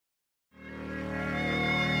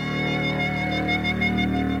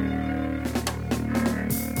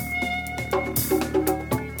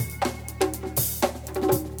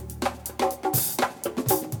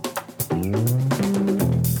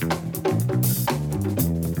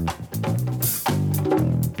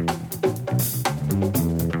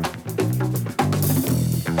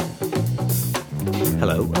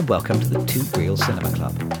welcome to the Two Real Cinema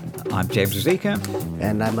Club. I'm James Rosica.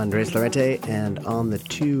 And I'm Andres Lorette, and on the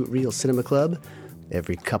Two Real Cinema Club,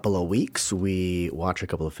 every couple of weeks we watch a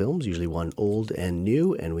couple of films, usually one old and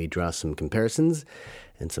new, and we draw some comparisons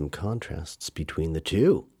and some contrasts between the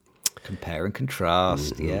two. Compare and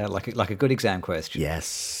contrast, yeah, like a good exam question.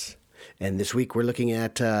 Yes. And this week we're looking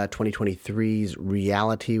at 2023's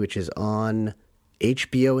Reality, which is on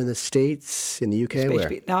HBO in the States, in the UK. Where?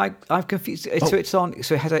 HBO. No, I'm confused. So it's on.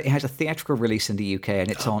 So it has a theatrical release in the UK,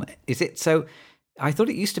 and it's on. Is it so? I thought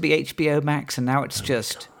it used to be HBO Max, and now it's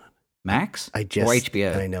just Max or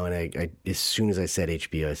HBO. I know, and I as soon as I said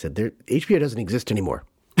HBO, I said HBO doesn't exist anymore.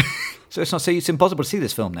 So it's not. So it's impossible to see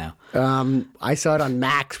this film now. I saw it on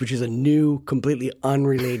Max, which is a new, completely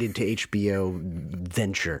unrelated to HBO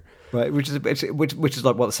venture. Right, which is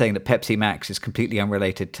like what they're saying, that Pepsi Max is completely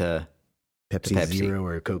unrejelated to Pepsi Zero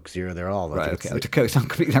or Coke Zero. They're all right. Okay, to Coke. It's not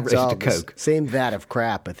completely unrelated to Coke. Same vat of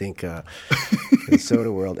crap, I think, in the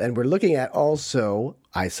soda world. And we're looking at also.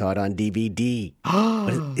 I saw it on DVD.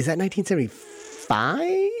 Is that 1975?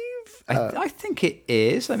 I think it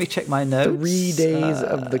is. Let me check my notes. 3 Days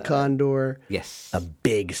of the Condor. Yes. A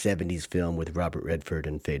big 70s film with Robert Redford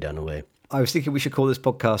and Faye Dunaway. I was thinking we should call this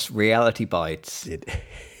podcast Reality Bites.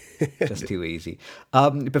 Just too easy.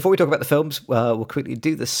 Before we talk about the films, we'll quickly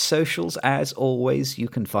do the socials. As always, you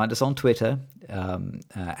can find us on Twitter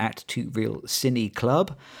at Two Real Cine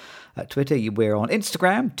Club. At Twitter, we're on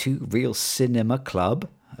Instagram, Two Real Cinema Club.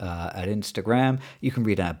 At Instagram, you can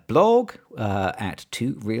read our blog at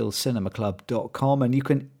tworealcinemaclub.com, and you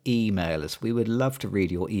can email us. We would love to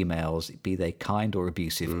read your emails, be they kind or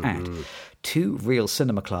abusive, at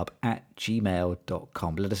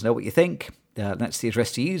tworealcinemaclub@gmail.com. Let us know what you think. That's the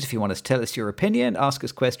address to use if you want to tell us your opinion, ask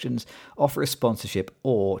us questions, offer a sponsorship,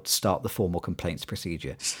 or to start the formal complaints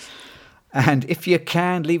procedure. And if you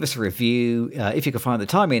can, leave us a review. If you can find the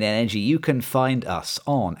time and energy, you can find us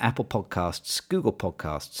on Apple Podcasts, Google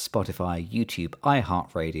Podcasts, Spotify, YouTube,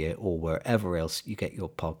 iHeartRadio, or wherever else you get your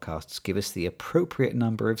podcasts. Give us the appropriate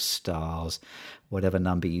number of stars, whatever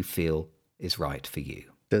number you feel is right for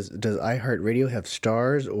you. Does iHeartRadio have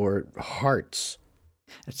stars or hearts?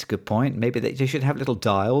 That's a good point. Maybe they should have little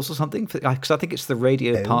dials or something, because I think it's the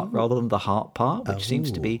radio part rather than the heart part, which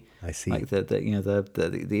seems to be like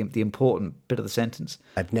the important bit of the sentence.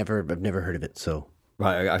 I've never heard of it. So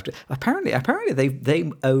right, apparently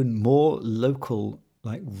they own more local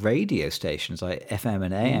like radio stations, like FM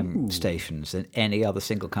and AM stations, than any other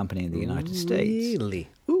single company in the United States. Really?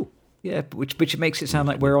 Ooh. Yeah, which makes it sound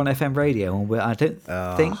like we're on FM radio, and I don't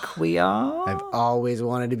think we are. I've always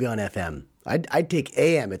wanted to be on FM. I'd take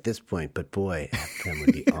AM at this point, but boy, FM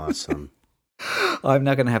would be awesome. I'm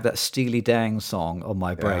now going to have that Steely Dan song on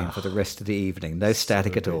my brain for the rest of the evening. No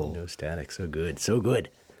static at all. No static. So good. So good.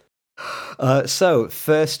 So,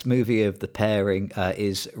 first movie of the pairing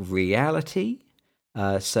is Reality.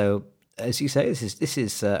 So, as you say, this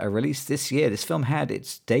is a release this year. This film had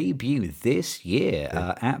its debut this year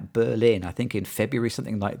at Berlin, I think in February,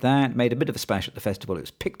 something like that. Made a bit of a splash at the festival. It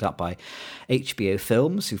was picked up by HBO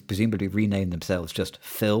Films, who've presumably renamed themselves just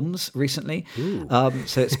Films recently.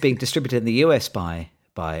 So it's being distributed in the US by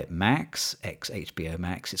Max, ex-HBO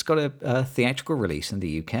Max. It's got a theatrical release in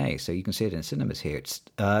the UK, so you can see it in cinemas here. It's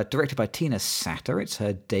directed by Tina Satter. It's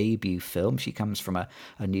her debut film. She comes from a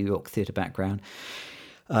New York theatre background.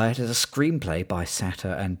 It is a screenplay by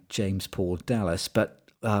Satter and James Paul Dallas, but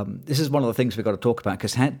this is one of the things we've got to talk about,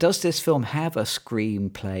 because does this film have a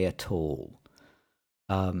screenplay at all?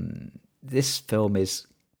 This film is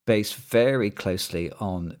based very closely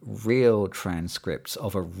on real transcripts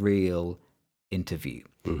of a real interview.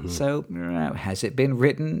 Mm-hmm. So, has it been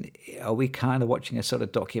written? Are we kind of watching a sort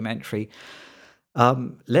of documentary?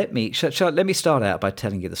 Let me start out by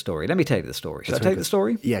telling you the story. Let me tell you the story. Should I tell you the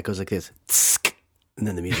story? Yeah, it goes like this. And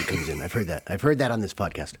then the music comes in. I've heard that. I've heard that on this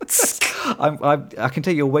podcast. I can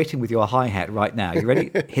tell you're waiting with your hi-hat right now. You ready?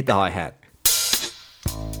 Hit the hi-hat.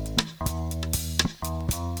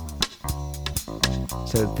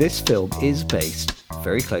 So this film is based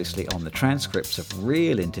very closely on the transcripts of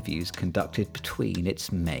real interviews conducted between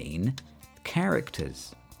its main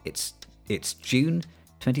characters. It's June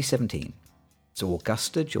 2017. It's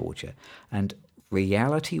Augusta, Georgia, and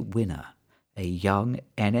Reality winner, a young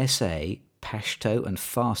NSA Pashto and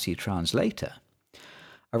Farsi translator.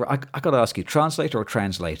 I got to ask you, translator or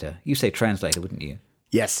translator? You say translator, wouldn't you?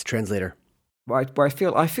 Yes, translator. Where I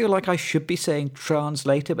feel like I should be saying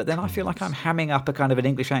translator, but then I feel like I'm hamming up a kind of an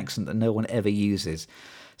English accent that no one ever uses.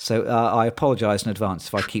 So I apologise in advance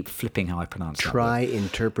if I keep flipping how I pronounce that. Try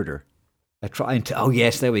interpreter. trying to. Oh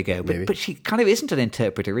yes, there we go. Maybe. But she kind of isn't an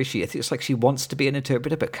interpreter, is she? It's like she wants to be an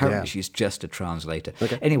interpreter, but currently she's just a translator.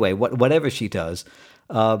 Okay. Anyway, whatever she does,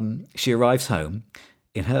 she arrives home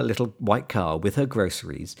in her little white car with her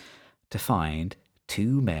groceries to find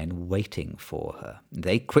two men waiting for her.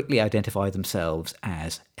 They quickly identify themselves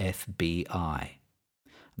as FBI.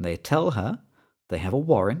 And they tell her they have a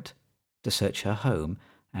warrant to search her home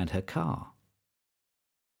and her car.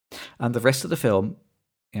 And the rest of the film,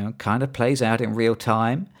 kind of plays out in real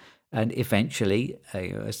time. And eventually,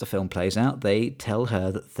 as the film plays out, they tell her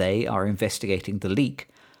that they are investigating the leak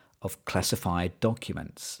of classified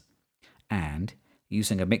documents. And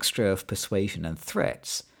using a mixture of persuasion and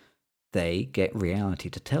threats, they get reality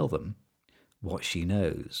to tell them what she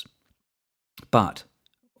knows. But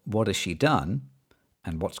what has she done,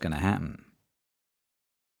 and what's going to happen?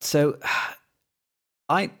 So,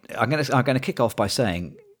 I'm going to kick off by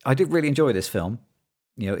saying I did really enjoy this film.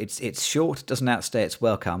 It's short, doesn't outstay its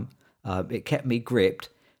welcome. It kept me gripped,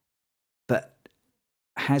 but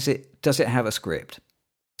does it have a script?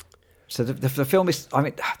 So the film is,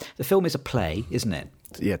 the film is a play, isn't it?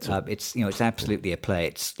 Yeah, it's absolutely a play.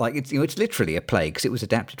 It's like it's literally a play because it was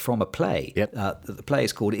adapted from a play. Yep. The play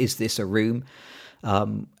is called "Is This a Room?"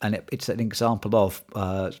 And it's an example of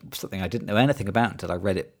something I didn't know anything about until I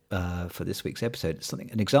read it for this week's episode. It's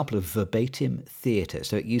an example of verbatim theatre.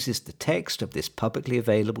 So it uses the text of this publicly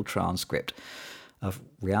available transcript of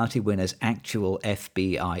Reality Winner's actual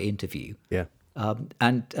FBI interview. Yeah.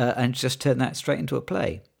 And just turn that straight into a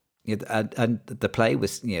play. And the play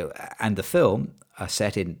was, and the film are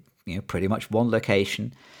set in, pretty much one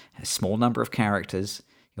location, a small number of characters.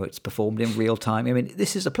 It's performed in real time. I mean,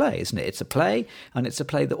 this is a play, isn't it? It's a play, and it's a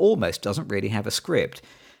play that almost doesn't really have a script.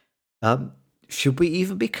 Should we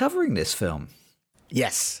even be covering this film?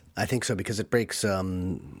 Yes, I think so, because it breaks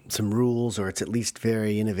some rules, or it's at least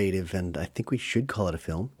very innovative, and I think we should call it a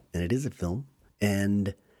film, and it is a film.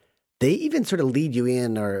 And they even sort of lead you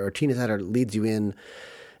in, or Tina Hatter leads you in.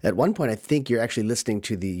 At one point, I think you're actually listening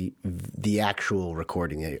to the actual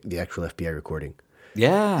recording, the actual FBI recording.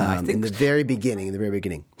 Yeah, I think in the very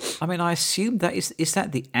beginning. I mean, I assume that is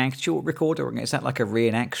that the actual recorder, or is that like a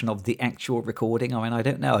reenaction of the actual recording? I mean, I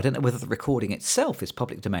don't know. I don't know whether the recording itself is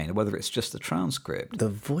public domain or whether it's just the transcript. The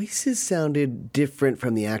voices sounded different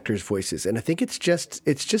from the actors' voices, and I think it's just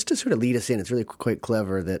to sort of lead us in. It's really quite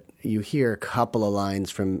clever that you hear a couple of lines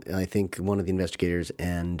from, I think, one of the investigators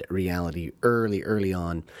and Reality early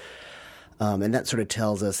on, and that sort of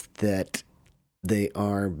tells us that they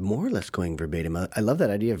are more or less going verbatim. I love that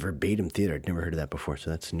idea of verbatim theater. I'd never heard of that before, so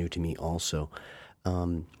that's new to me also.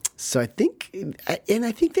 So I think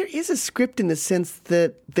there is a script in the sense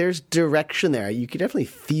that there's direction there. You can definitely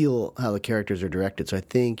feel how the characters are directed. So I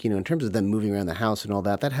think, in terms of them moving around the house and all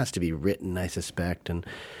that, that has to be written, I suspect. And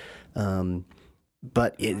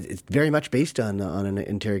but it's very much based on an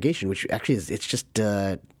interrogation, which actually it's just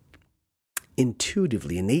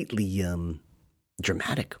intuitively, innately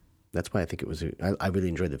dramatic. That's why I think it was. I really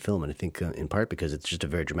enjoyed the film, and I think in part because it's just a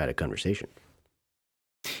very dramatic conversation.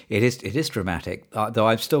 It is dramatic, though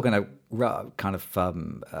I'm still going to kind of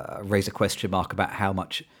raise a question mark about how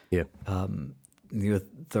much the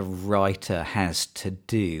writer has to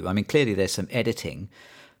do. I mean, clearly there's some editing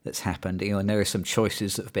that's happened, and there are some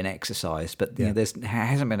choices that have been exercised, but there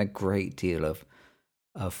hasn't been a great deal of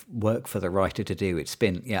work for the writer to do. It's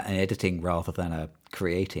been an editing rather than a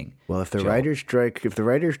creating. Well, if the writer's strike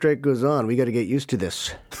goes on, we got to get used to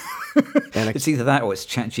this. And it's either that or it's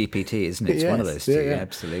ChatGPT, isn't it? It's one of those two. Yeah.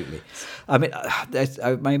 Absolutely. I mean,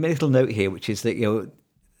 my little note here, which is that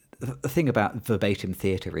the thing about verbatim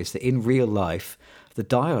theatre is that in real life, the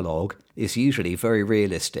dialogue is usually very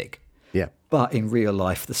realistic. Yeah. But in real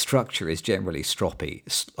life, the structure is generally sloppy.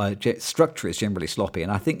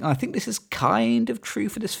 And I think this is kind of true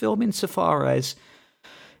for this film insofar as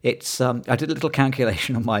it's. I did a little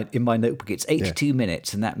calculation in my notebook. It's 82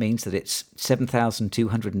 minutes, and that means that it's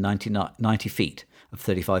 7,290 feet of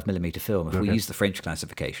 35mm film. If we use the French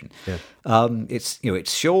classification,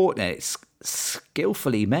 it's short and it's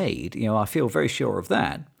skillfully made. I feel very sure of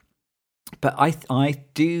that. But I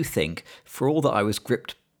do think, for all that I was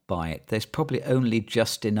gripped by it, there's probably only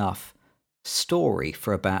just enough story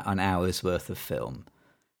for about an hour's worth of film.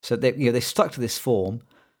 So they stuck to this form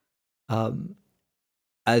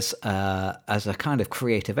as a kind of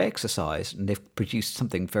creative exercise, and they've produced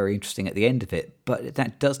something very interesting at the end of it. But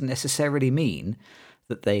that doesn't necessarily mean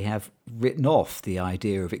that they have written off the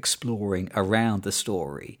idea of exploring around the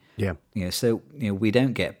story. Yeah. So we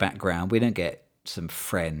don't get background, we don't get some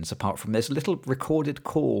friends, apart from there's a little recorded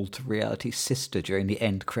call to Reality's sister during the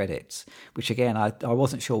end credits, which again, I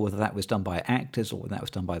wasn't sure whether that was done by actors or whether that was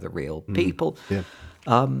done by the real people. Yeah.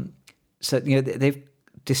 So, they've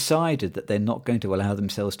decided that they're not going to allow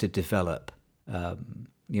themselves to develop.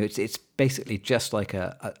 It's basically just like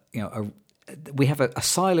we have a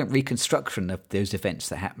silent reconstruction of those events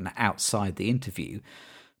that happen outside the interview.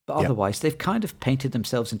 But otherwise, they've kind of painted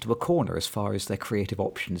themselves into a corner as far as their creative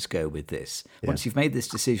options go with this. Once you've made this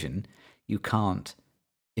decision, you can't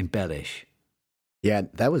embellish. Yeah,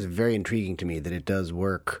 that was very intriguing to me that it does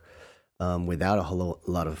work without a whole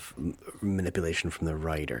lot of manipulation from the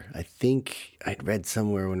writer. I think I'd read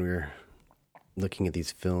somewhere when we were looking at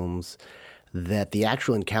these films that the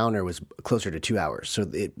actual encounter was closer to 2 hours. So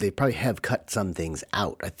they probably have cut some things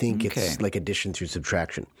out. I think it's like addition through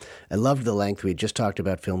subtraction. I loved the length. We just talked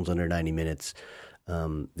about films under 90 minutes.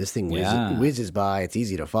 This thing whizzes by. It's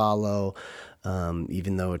easy to follow,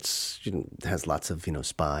 even though it's has lots of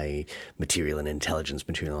spy material and intelligence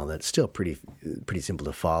material and all that. It's still pretty simple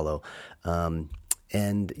to follow.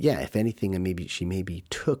 And if anything, maybe she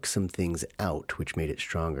took some things out, which made it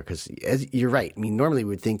stronger. Because you're right. I mean, normally we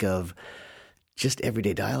would think of just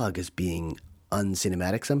everyday dialogue as being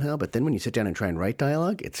uncinematic somehow, but then when you sit down and try and write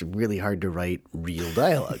dialogue, it's really hard to write real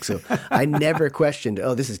dialogue. So I never questioned,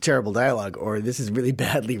 this is terrible dialogue or this is really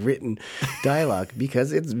badly written dialogue,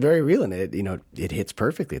 because it's very real and it hits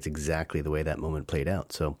perfectly. It's exactly the way that moment played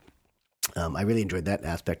out. So I really enjoyed that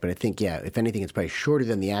aspect. But I think, if anything, it's probably shorter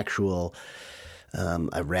than the actual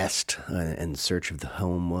arrest and search of the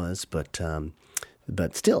home was. But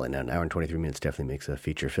still, in an hour and 23 minutes definitely makes a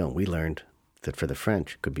feature film. We learned that for the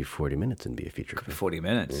French, it could be 40 minutes and be a feature film. 40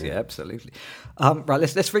 minutes, yeah absolutely. Right,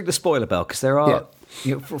 let's ring the spoiler bell, because there are,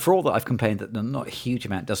 for all that I've complained that not a huge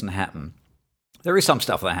amount doesn't happen, there is some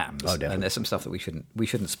stuff that happens, and there's some stuff that we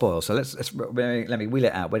shouldn't spoil. So let me wheel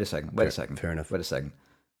it out. Wait a second. Fair enough. Wait a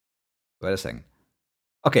second.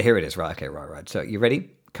 Okay, here it is. Right. Okay, right. So you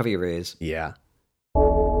ready? Cover your ears. Yeah.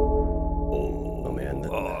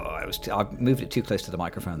 I moved it too close to the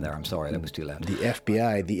microphone there. I'm sorry, that was too loud. The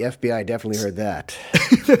FBI definitely heard that.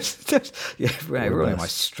 Everyone in my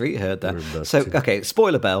street heard that. So, okay,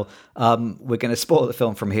 spoiler bell. We're going to spoil the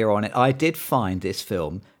film from here on. I did find this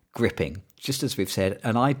film gripping, just as we've said,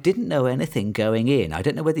 and I didn't know anything going in. I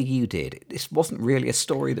don't know whether you did. This wasn't really a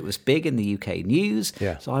story that was big in the UK news,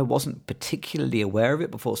 so I wasn't particularly aware of it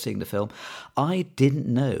before seeing the film. I didn't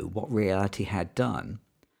know what Reality had done,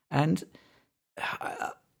 and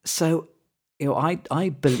so, I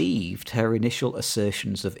believed her initial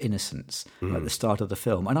assertions of innocence at the start of the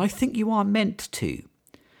film, and I think you are meant to.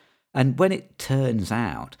 And when it turns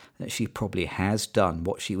out that she probably has done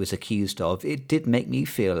what she was accused of, it did make me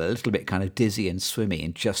feel a little bit kind of dizzy and swimmy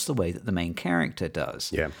in just the way that the main character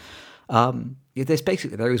does. Yeah.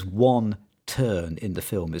 There is one turn in the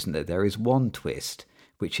film, isn't there? There is one twist,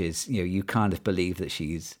 which is, you kind of believe that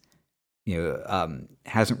she's,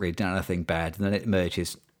 hasn't really done anything bad, and then it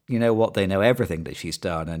emerges, they know everything that she's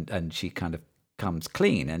done, and she kind of comes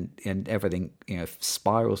clean, and everything,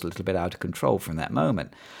 spirals a little bit out of control from that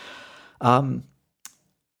moment. And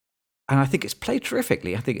I think it's played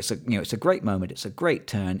terrifically. I think it's a great moment. It's a great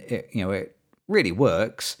turn. It really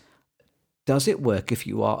works. Does it work if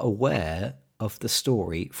you are aware of the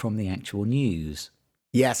story from the actual news?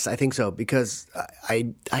 Yes, I think so, because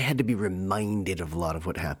I had to be reminded of a lot of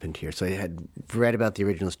what happened here. So I had read about the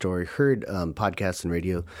original story, heard podcasts and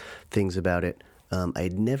radio things about it. I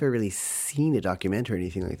had never really seen a documentary or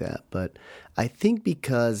anything like that. But I think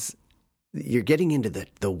because you're getting into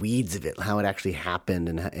the weeds of it, how it actually happened,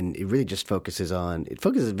 and it really just focuses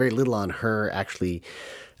very little on her actually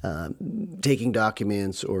taking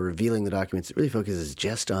documents or revealing the documents. It really focuses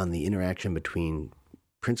just on the interaction between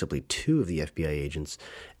principally two of the FBI agents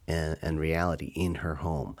and Reality in her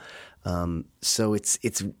home. So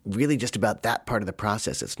it's really just about that part of the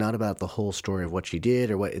process. It's not about the whole story of what she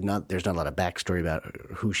did or there's not a lot of backstory about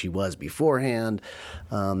who she was beforehand.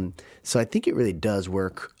 So I think it really does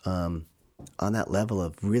work on that level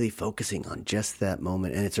of really focusing on just that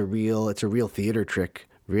moment. And it's a real theater trick,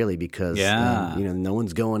 really, because no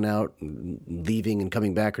one's going out, leaving and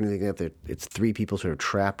coming back or anything like that. It's three people sort of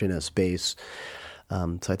trapped in a space.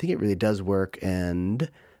 So I think it really does work. And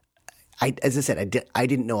as I said, I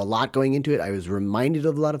didn't know a lot going into it. I was reminded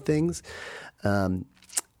of a lot of things. And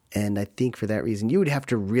I think for that reason, you would have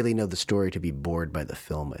to really know the story to be bored by the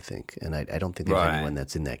film, I think. And I don't think there's anyone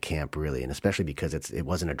that's in that camp, really. And especially because it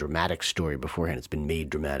wasn't a dramatic story beforehand. It's been made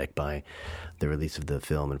dramatic by the release of the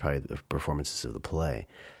film and probably the performances of the play.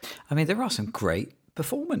 I mean, there are some great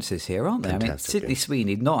performances here, aren't there? I mean, Fantastic, Sydney yeah.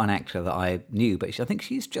 Sweeney, not an actor that I knew, but I think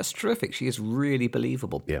she's just terrific. She is really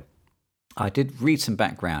believable. Yeah. I did read some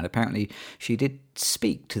background. Apparently, she did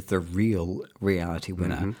speak to the real reality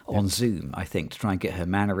winner on Zoom, I think, to try and get her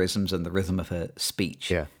mannerisms and the rhythm of her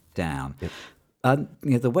speech down. Yeah. And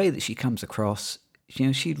the way that she comes across,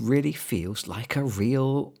 she really feels like a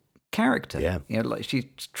real character. Yeah. Like she's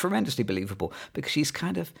tremendously believable because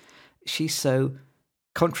she's so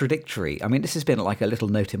contradictory. I mean, this has been like a little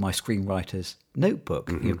note in my screenwriter's notebook.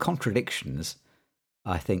 Contradictions,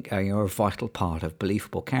 I think, are a vital part of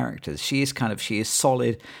believable characters. She is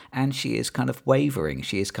solid and she is kind of wavering.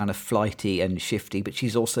 She is kind of flighty and shifty, but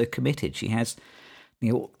she's also committed. She has,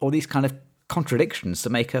 all these kind of contradictions to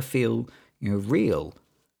make her feel, real.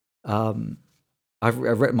 I've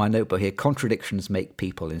written my notebook here. Contradictions make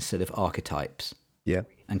people instead of archetypes. Yeah.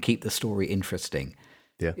 And keep the story interesting.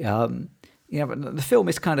 Yeah. But the film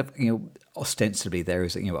is kind of, ostensibly there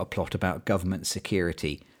is, a plot about government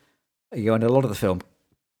security. And a lot of the film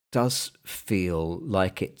does feel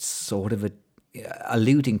like it's sort of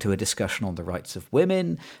alluding to a discussion on the rights of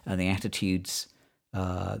women and the attitudes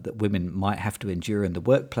that women might have to endure in the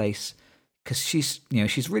workplace. Because she's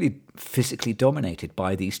really physically dominated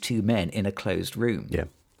by these two men in a closed room. Yeah.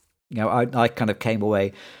 I kind of came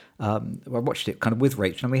away. I watched it kind of with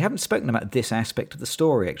Rachel, and we haven't spoken about this aspect of the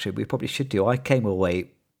story. Actually, we probably should do. I came away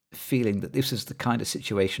feeling that this is the kind of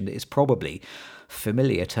situation that is probably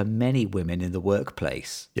familiar to many women in the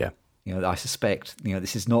workplace. Yeah. I suspect,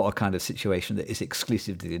 this is not a kind of situation that is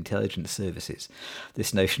exclusive to the intelligence services.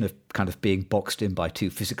 This notion of kind of being boxed in by two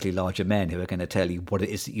physically larger men who are going to tell you what it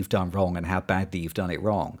is that you've done wrong and how badly you've done it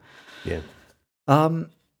wrong. Yeah.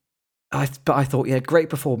 I thought, great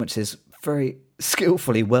performances, very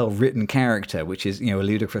skillfully well-written character, which is, a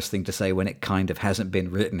ludicrous thing to say when it kind of hasn't been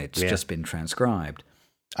written. It's just been transcribed.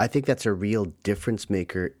 I think that's a real difference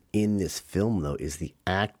maker in this film, though, is the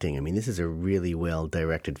acting. I mean, this is a really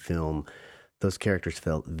well-directed film. Those characters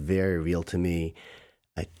felt very real to me.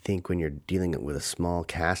 I think when you're dealing with a small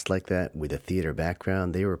cast like that, with a theater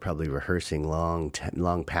background, they were probably rehearsing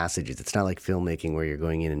long passages. It's not like filmmaking where you're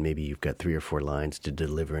going in and maybe you've got 3 or 4 lines to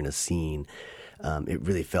deliver in a scene. It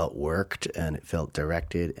really felt worked and it felt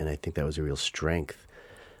directed, and I think that was a real strength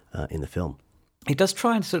in the film. It does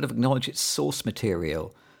try and sort of acknowledge its source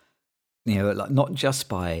material, like not just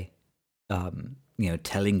by,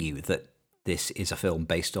 telling you that this is a film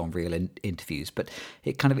based on real interviews, but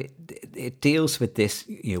it kind of it deals with this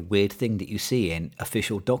weird thing that you see in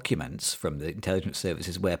official documents from the intelligence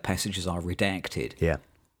services where passages are redacted. Yeah,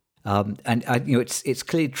 and it's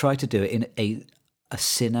clearly tried to do it in a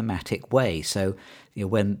cinematic way. So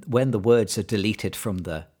when the words are deleted from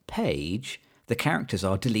the page, the characters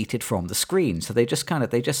are deleted from the screen. So they just sort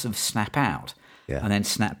of snap out and then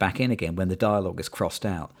snap back in again when the dialogue is crossed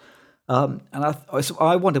out. And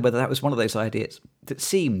I wondered whether that was one of those ideas that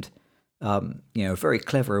seemed, very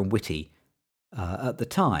clever and witty at the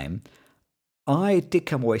time. I did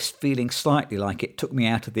come away feeling slightly like it took me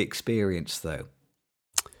out of the experience, though.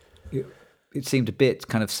 It seemed a bit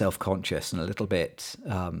kind of self-conscious and a little bit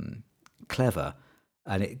clever,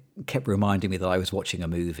 and it kept reminding me that I was watching a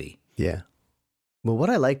movie. Yeah. Well,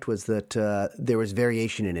 what I liked was that there was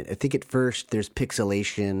variation in it. I think at first there's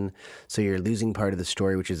pixelation, so you're losing part of the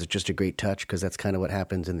story, which is just a great touch because that's kind of what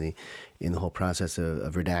happens in the whole process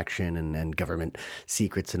of redaction and government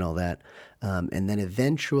secrets and all that. And then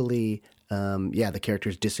eventually, the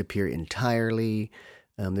characters disappear entirely.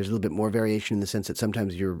 There's a little bit more variation in the sense that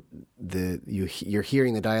sometimes you're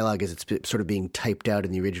hearing the dialogue as it's sort of being typed out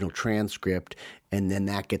in the original transcript, and then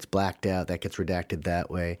that gets blacked out, that gets redacted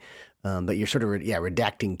that way. But you're sort of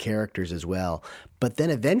redacting characters as well. But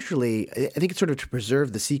then eventually, I think it's sort of to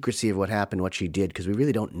preserve the secrecy of what happened, what she did, because we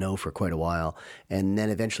really don't know for quite a while. And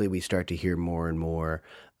then eventually we start to hear more and more.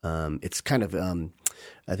 It's kind of,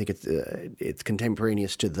 I think it's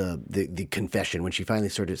contemporaneous to the confession when she finally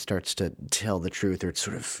sort of starts to tell the truth, or it's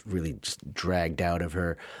sort of really just dragged out of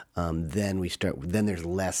her. Then there's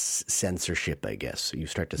less censorship, I guess. So you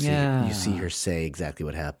start to see you see her say exactly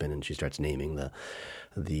what happened, and she starts naming the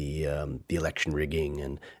election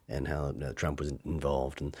rigging and how Trump was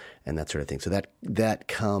involved and that sort of thing. So that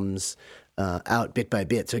comes out bit by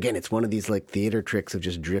bit. So again, it's one of these like theater tricks of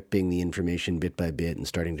just dripping the information bit by bit and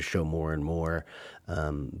starting to show more and more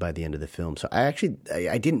by the end of the film. So I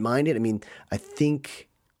didn't mind it. I mean, I think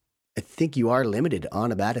you are limited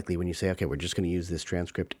automatically when you say, okay, we're just going to use this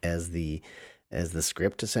transcript as the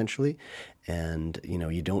script essentially, and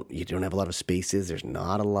you don't have a lot of spaces. There's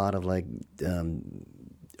not a lot of like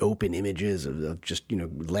open images of just,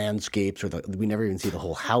 landscapes, we never even see the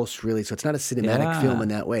whole house really. So it's not a cinematic film in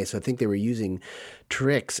that way. So I think they were using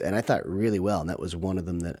tricks, and I thought really well. And that was one of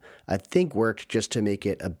them that I think worked just to make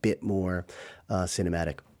it a bit more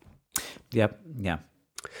cinematic. Yep. Yeah.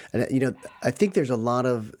 And, I think there's a lot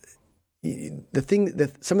of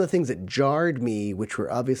some of the things that jarred me, which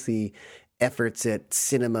were obviously efforts at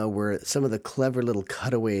cinema, were some of the clever little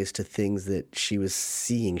cutaways to things that she was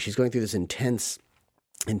seeing. She's going through this intense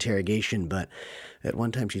interrogation, but at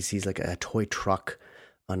one time she sees like a toy truck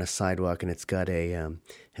on a sidewalk, and it's got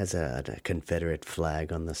has a Confederate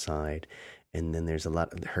flag on the side. And then there's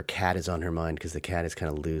her cat is on her mind because the cat is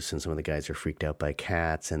kind of loose, and some of the guys are freaked out by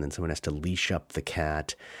cats, and then someone has to leash up the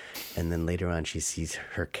cat. And then later on she sees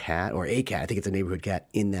her cat, or a cat, I think it's a neighborhood cat,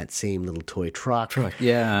 in that same little toy truck.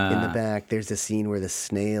 Yeah. In the back. There's a scene where the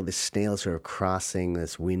snail is sort of crossing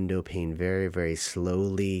this window pane very, very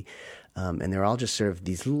slowly. And they're all just sort of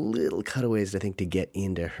these little cutaways, I think, to get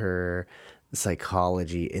into her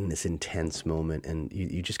psychology in this intense moment. And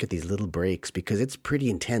you just get these little breaks because it's pretty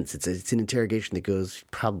intense. It's an interrogation that goes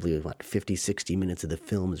probably 50, 60 minutes of the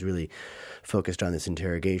film is really focused on this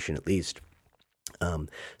interrogation at least.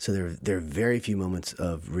 So there are very few moments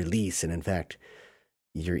of release. And in fact,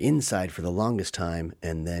 you're inside for the longest time,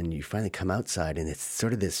 and then you finally come outside, and it's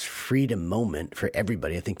sort of this freedom moment for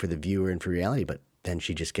everybody, I think, for the viewer and for reality. But then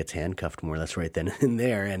she just gets handcuffed more or less right then and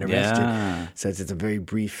there and arrested. Yeah. So it's a very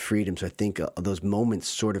brief freedom. So I think those moments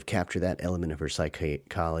sort of capture that element of her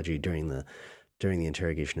psychology during the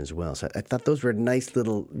interrogation as well. So I thought those were nice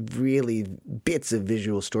little, really bits of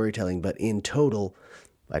visual storytelling. But in total,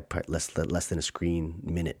 I'd put less than a screen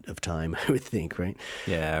minute of time, I would think, right?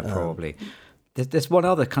 Yeah, probably. There's one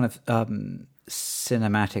other kind of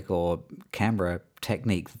cinematic or camera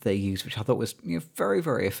technique that they use, which I thought was very,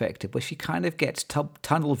 very effective, where she kind of gets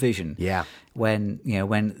tunnel vision. Yeah. When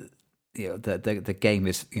the game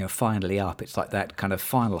is finally up, it's like that kind of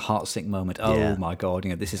final heart-sink moment. Oh my God,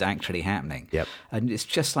 this is actually happening. Yep. And it's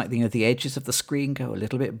just like the edges of the screen go a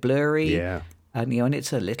little bit blurry. Yeah. And and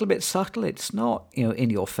it's a little bit subtle. It's not in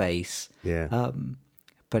your face. Yeah.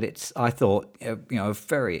 But it's, I thought, a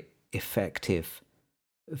very effective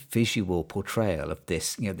visual portrayal of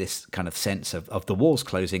this, this kind of sense of the walls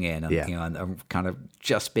closing in and, and kind of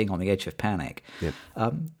just being on the edge of panic. Yep.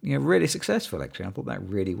 Really successful, actually. I thought that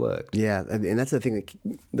really worked. Yeah, and that's the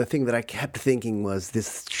thing that I kept thinking was,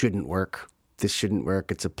 this shouldn't work. This shouldn't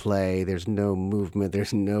work. It's a play. There's no movement.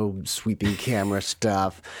 There's no sweeping camera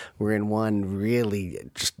stuff. We're in one really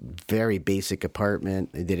just very basic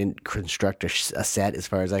apartment. They didn't construct a set as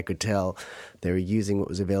far as I could tell. They were using what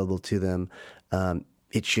was available to them.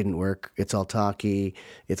 It shouldn't work. It's all talky.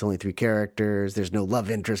 It's only 3 characters. There's no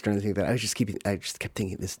love interest or anything like that. I just kept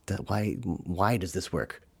thinking, why does this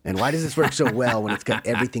work? And why does this work so well when it's got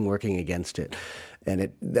everything working against it?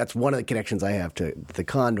 And that's one of the connections I have to the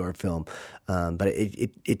Condor film. But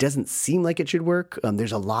it doesn't seem like it should work.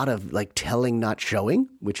 There's a lot of like telling, not showing,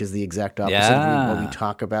 which is the exact opposite of what we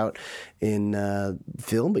talk about in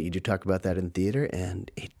film. But you do talk about that in theater,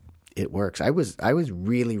 and it works. I was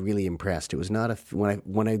really, really impressed. It was not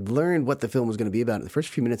when I learned what the film was going to be about, in the first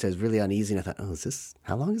few minutes I was really uneasy, and I thought,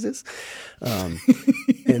 how long is this?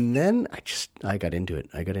 And then I got into it.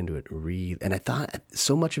 And I thought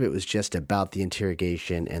so much of it was just about the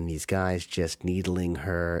interrogation and these guys just needling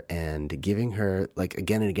her and giving her, like,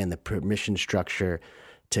 again and again, the permission structure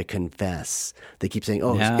to confess. They keep saying, it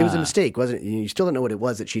was a mistake, wasn't it? You still don't know what it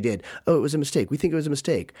was that she did. Oh, it was a mistake. We think it was a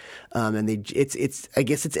mistake. And I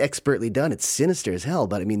guess it's expertly done. It's sinister as hell.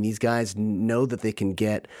 But I mean, these guys know that they can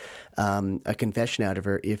get a confession out of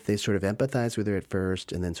her if they sort of empathize with her at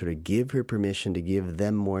first and then sort of give her permission to give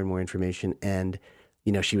them more and more information. And,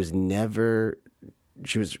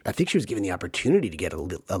 I think she was given the opportunity to get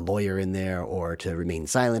a lawyer in there or to remain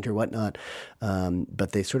silent or whatnot.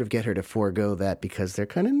 But they sort of get her to forego that because they're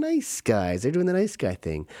kind of nice guys. They're doing the nice guy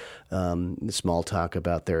thing. Small talk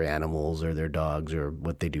about their animals or their dogs or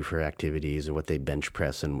what they do for activities or what they bench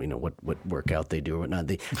press and, what workout they do or whatnot.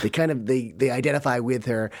 They identify with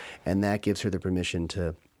her, and that gives her the permission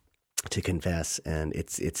to confess. And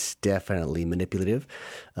it's definitely manipulative.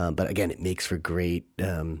 But again, it makes for great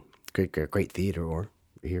theater or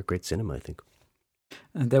great cinema, I think.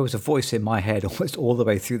 And there was a voice in my head almost all the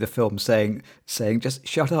way through the film saying, just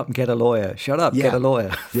shut up and get a lawyer. Shut up, get a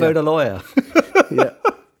lawyer. Phone a lawyer. Yeah.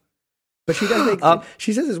 But she does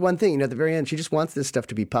she says this one thing, at the very end, she just wants this stuff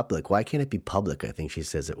to be public. Why can't it be public? I think she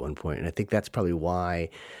says at one point. And I think that's probably why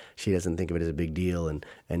she doesn't think of it as a big deal and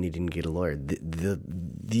he didn't get a lawyer.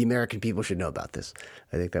 The American people should know about this.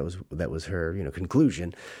 I think that was her,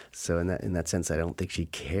 conclusion. So in that sense, I don't think she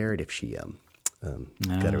cared if she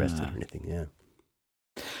got arrested or anything. Yeah.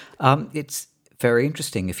 It's very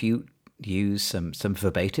interesting. If you use some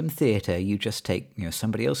verbatim theatre, you just take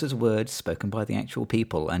somebody else's words spoken by the actual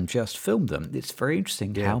people and just film them. It's very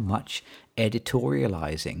interesting how much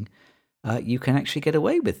editorializing you can actually get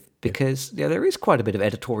away with, because there is quite a bit of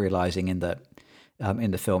editorializing in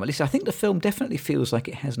the film. At least I think the film definitely feels like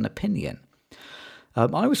it has an opinion.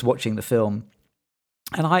 I was watching the film,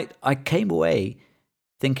 and I came away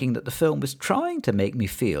thinking that the film was trying to make me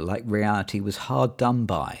feel like reality was hard done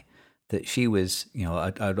by, that she was,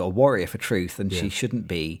 a warrior for truth, and she shouldn't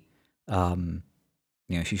be,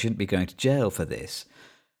 she shouldn't be going to jail for this.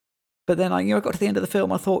 But then I got to the end of the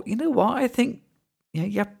film, I thought, you know what? I think,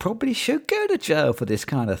 you probably should go to jail for this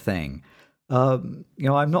kind of thing. I'm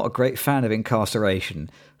not a great fan of incarceration,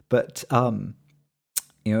 but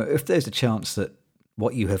if there's a chance that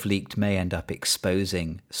what you have leaked may end up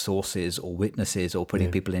exposing sources or witnesses or putting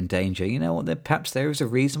people in danger, then perhaps there is a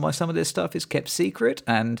reason why some of this stuff is kept secret.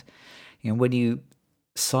 And when you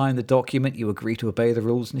sign the document, you agree to obey the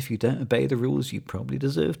rules, and if you don't obey the rules, you probably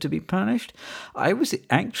deserve to be punished. I was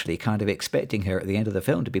actually kind of expecting her at the end of the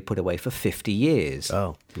film to be put away for 50 years.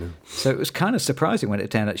 Oh, no. So it was kind of surprising when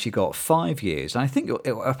it turned out she got 5 years. And I think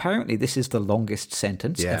apparently this is the longest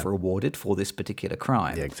sentence ever awarded for this particular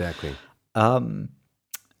crime. Yeah, exactly. And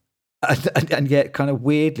yet, kind of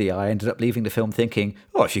weirdly, I ended up leaving the film thinking,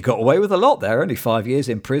 oh, she got away with a lot there, only 5 years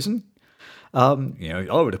in prison. I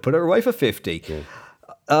would have put her away for 50. Yeah.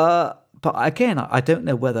 But again, I don't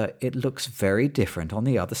know whether it looks very different on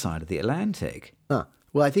the other side of the Atlantic. Huh.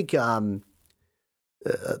 Well, I think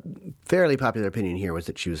fairly popular opinion here was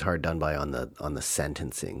that she was hard done by on the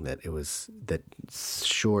sentencing. That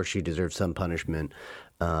sure, she deserved some punishment,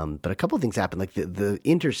 but a couple of things happened. Like the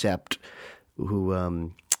Intercept,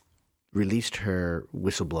 who released her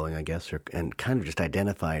whistleblowing, I guess, and kind of just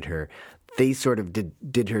identified her. They sort of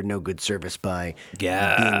did her no good service by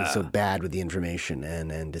being so bad with the information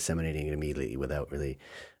and disseminating it immediately without really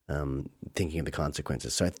thinking of the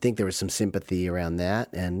consequences. So I think there was some sympathy around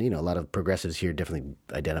that, and a lot of progressives here definitely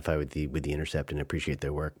identify with the Intercept and appreciate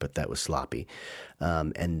their work, but that was sloppy.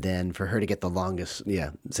 And then for her to get the longest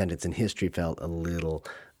sentence in history felt a little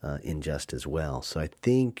unjust as well. So I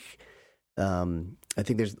think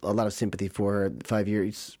there's a lot of sympathy for her. 5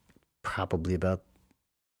 years, probably about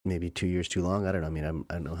maybe 2 years too long. I don't know. I mean,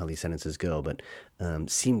 I don't know how these sentences go, but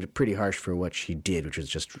seemed pretty harsh for what she did, which was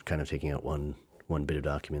just kind of taking out one bit of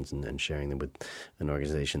documents and sharing them with an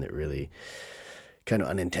organization that really kind of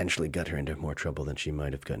unintentionally got her into more trouble than she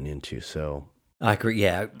might have gotten into. So I agree.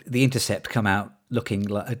 Yeah, the Intercept come out looking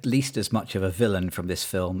like at least as much of a villain from this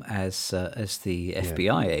film as the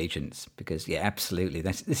FBI agents, because absolutely,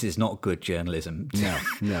 this is not good journalism.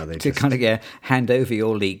 No, they to kind of hand over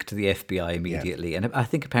your leak to the FBI immediately. And I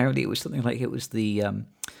think apparently it was something like it was the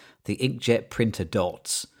inkjet printer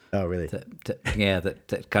dots. Oh, really?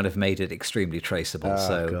 That kind of made it extremely traceable.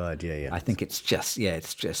 Oh, God, yeah. I think it's just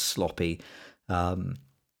sloppy.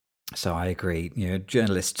 So I agree.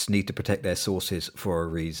 Journalists need to protect their sources for a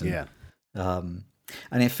reason. Yeah. And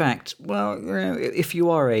in fact, if you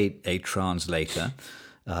are a translator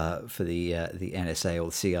for the NSA or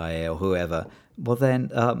the CIA or whoever, well then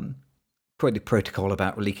probably protocol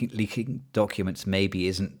about leaking documents maybe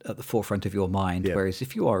isn't at the forefront of your mind. Yeah. Whereas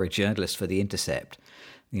if you are a journalist for the Intercept,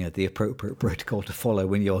 the appropriate protocol to follow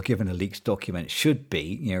when you're given a leaked document should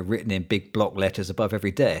be written in big block letters above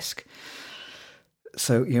every desk.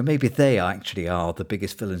 So, maybe they actually are the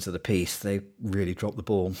biggest villains of the piece. They really dropped the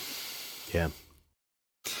ball. Yeah.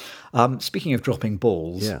 Speaking of dropping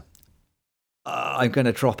balls, I'm going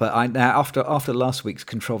to drop it. Now, after last week's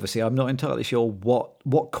controversy, I'm not entirely sure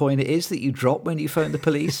what coin it is that you drop when you phone the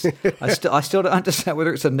police. I still don't understand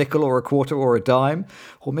whether it's a nickel or a quarter or a dime,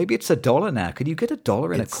 or maybe it's $1 now. Can you get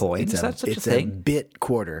 $1 in a coin? Is that such a thing? It's a bit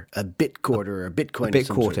quarter, or a Bitcoin. A bit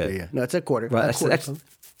quarter. Yeah. No, it's a quarter. Right. So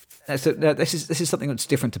this is something that's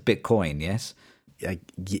different to Bitcoin, yes?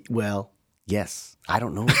 Well, yes. I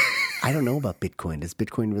don't know. I don't know about Bitcoin. Does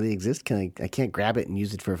Bitcoin really exist? I can't grab it and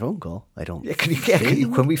use it for a phone call. I don't. Yeah,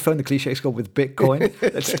 can we phone the Cliche Squad with Bitcoin?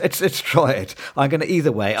 let's try it. I'm going to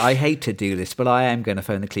either way. I hate to do this, but I am going to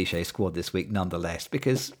phone the Cliche Squad this week nonetheless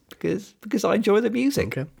because I enjoy the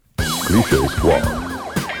music. Okay. Cliche Squad.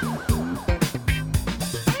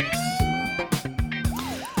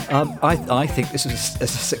 I think this is a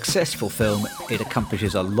successful film. It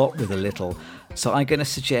accomplishes a lot with a little. So I'm going to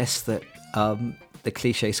suggest that the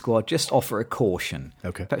Cliche Squad just offer a caution.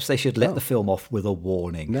 Okay. Perhaps they should let the film off with a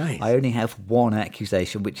warning. Nice. I only have one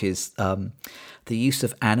accusation, which is the use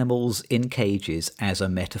of animals in cages as a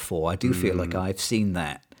metaphor. I do feel like I've seen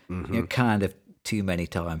that kind of too many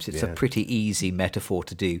times. It's a pretty easy metaphor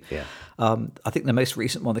to do. Yeah. I think the most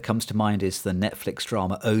recent one that comes to mind is the Netflix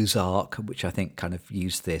drama Ozark, which I think kind of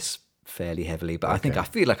used this fairly heavily. But I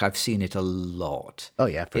feel like I've seen it a lot. Oh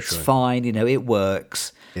yeah, it's sure. fine, it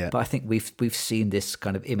works. Yeah. But I think we've seen this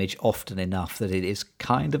kind of image often enough that it is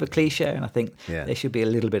kind of a cliche, and I think there should be a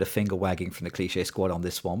little bit of finger wagging from the cliche squad on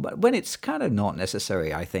this one. But when it's kind of not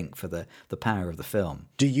necessary, I think, for the power of the film.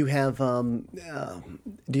 Do you have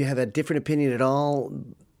a different opinion at all,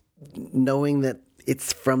 knowing that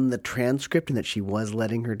it's from the transcript and that she was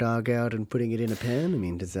letting her dog out and putting it in a pen? I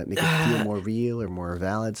mean, does that make it feel more real or more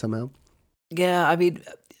valid somehow? Yeah, I mean,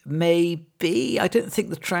 maybe. I don't think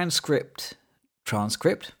the transcript.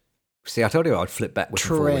 See, I told you I'd flip backwards and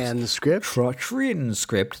forwards. The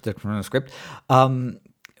transcript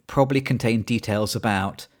probably contained details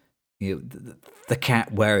about the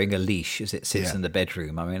cat wearing a leash as it sits in the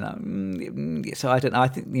bedroom. I mean, so I don't know. I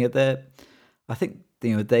think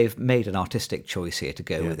they've made an artistic choice here to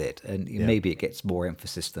go with it, and maybe it gets more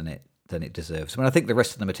emphasis than it deserves. I mean, I think the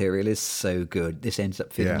rest of the material is so good. This ends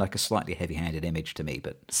up feeling like a slightly heavy-handed image to me,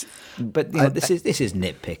 but this is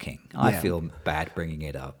nitpicking. I feel bad bringing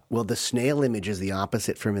it up. Well, the snail image is the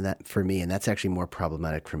opposite for me, and that's actually more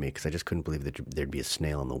problematic for me because I just couldn't believe that there'd be a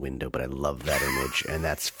snail in the window. But I love that image, and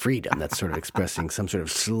that's freedom. That's sort of expressing some sort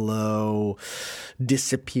of slow,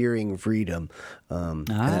 disappearing freedom.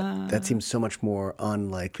 That seems so much more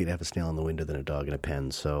unlikely to have a snail in the window than a dog in a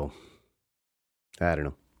pen. So, I don't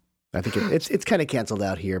know. I think it's kind of canceled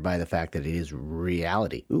out here by the fact that it is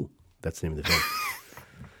reality. Ooh, that's the name of the film.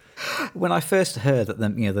 When I first heard that the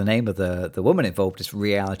name of the woman involved is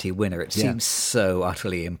Reality Winner, it seems so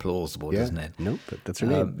utterly implausible, doesn't it? Nope, but that's her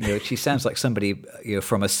name. She sounds like somebody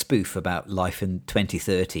from a spoof about life in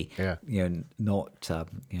 2030. Yeah. Not a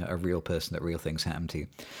real person that real things happen to.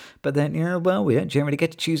 But then we don't generally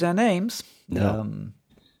get to choose our names. No.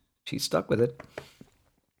 She's stuck with it.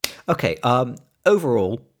 Okay.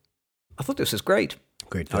 Overall, I thought this was great.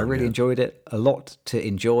 Great film, I really enjoyed it. A lot to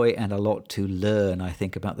enjoy and a lot to learn, I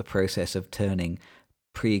think, about the process of turning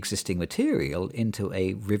pre-existing material into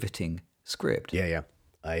a riveting script. Yeah.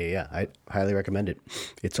 I highly recommend it.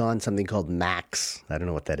 It's on something called Max. I don't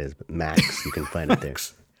know what that is, but Max, you can find it there.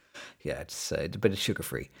 Yeah, but it's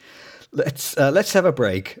sugar-free. Let's have a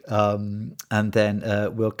break, and then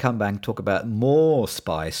we'll come back and talk about more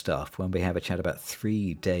spy stuff when we have a chat about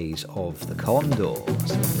 3 days of the Condor. So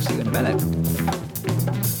we'll see you in a minute.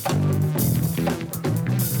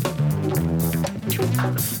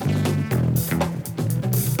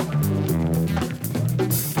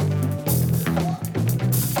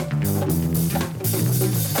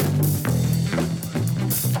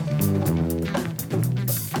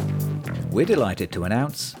 We're delighted to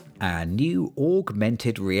announce our new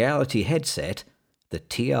augmented reality headset, the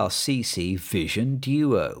TRCC Vision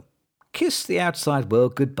Duo. Kiss the outside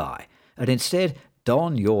world goodbye, and instead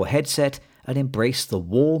don your headset and embrace the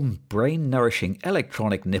warm, brain-nourishing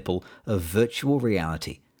electronic nipple of virtual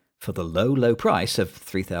reality for the low, low price of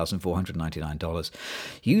 $3,499.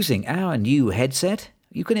 Using our new headset,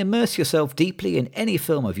 you can immerse yourself deeply in any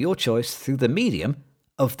film of your choice through the medium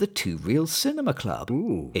of the Two Reel Cinema Club.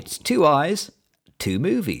 Ooh. It's 2 eyes, 2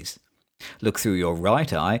 movies. Look through your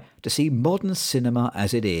right eye to see modern cinema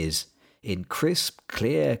as it is, in crisp,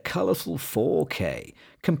 clear, colourful 4K,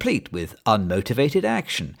 complete with unmotivated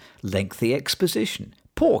action, lengthy exposition,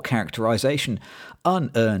 poor characterisation,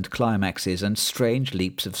 unearned climaxes and strange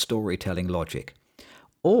leaps of storytelling logic.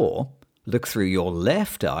 Or look through your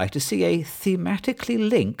left eye to see a thematically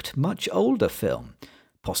linked, much older film,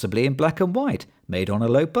 possibly in black and white, made on a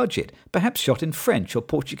low budget, perhaps shot in French or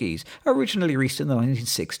Portuguese, originally released in the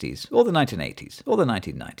 1960s, or the 1980s, or the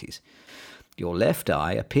 1990s. Your left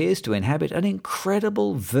eye appears to inhabit an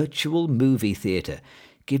incredible virtual movie theatre,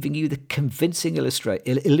 giving you the convincing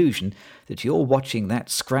illusion that you're watching that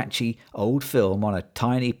scratchy old film on a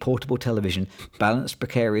tiny portable television balanced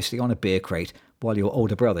precariously on a beer crate while your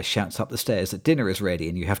older brother shouts up the stairs that dinner is ready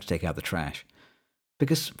and you have to take out the trash.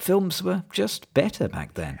 Because films were just better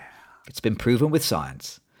back then. It's been proven with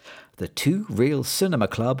science. The Two Reel Cinema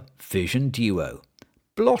Club Vision Duo.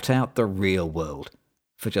 Blot out the real world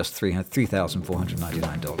for just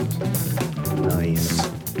 $3,499. Nice.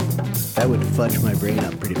 That would fudge my brain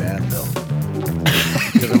up pretty bad, though.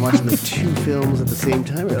 Because I'm watching the 2 films at the same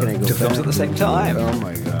time. Or can I go 2 films at the same time. Oh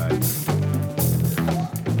my god.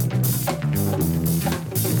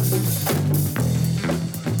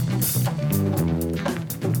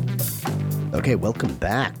 Okay, welcome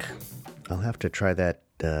back. I'll have to try that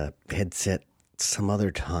headset some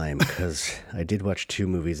other time because I did watch 2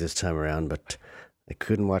 movies this time around, but I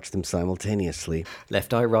couldn't watch them simultaneously.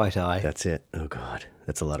 Left eye, right eye. That's it. Oh, God.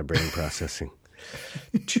 That's a lot of brain processing.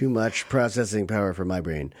 Too much processing power for my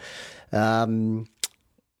brain. The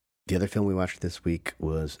other film we watched this week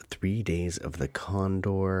was 3 Days of the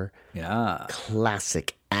Condor. Yeah.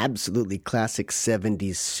 Classic, absolutely classic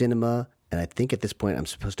 70s cinema. And I think at this point I'm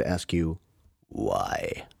supposed to ask you,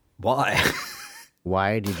 why? Why?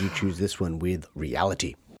 Why did you choose this one with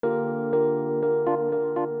reality?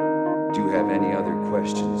 Do you have any other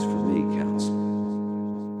questions for me,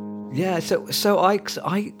 Counselor? Yeah, so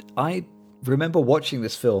I remember watching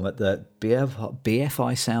this film at the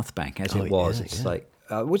BFI South Bank, as it was. Yeah, It's yeah. like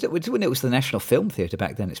was it when it was the National Film Theatre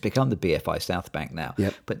back then? It's become the BFI South Bank now.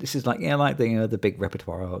 Yep. But this is like the big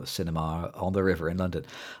repertoire cinema on the river in London,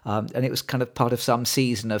 and it was kind of part of some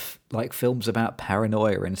season of like films about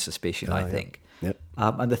paranoia and suspicion. I think. Yep.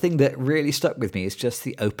 And the thing that really stuck with me is just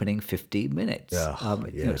the opening 15 minutes. Oh,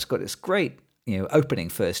 It's got this great, opening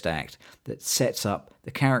first act that sets up the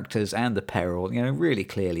characters and the peril, really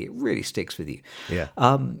clearly. It really sticks with you. Yeah.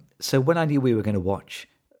 So when I knew we were going to watch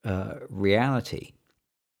Reality,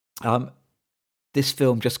 this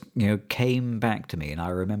film just, came back to me, and I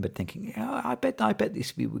remembered thinking, I bet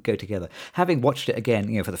this would go together. Having watched it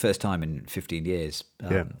again, for the first time in 15 years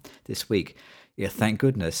this week. Yeah, thank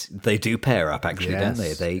goodness they do pair up. Actually, don't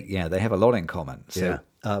they? They have a lot in common. So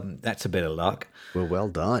that's a bit of luck. Well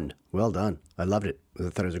done. Well done. I loved it. I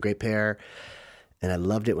thought it was a great pair. And I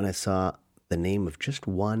loved it when I saw the name of just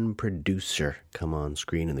one producer come on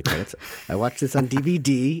screen in the credits. I watched this on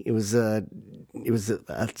DVD. It was a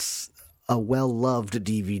well-loved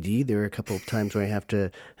DVD. There were a couple of times where I had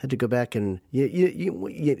to go back and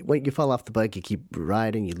when you fall off the bike, you keep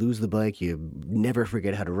riding, you lose the bike, you never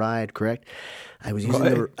forget how to ride, correct? I was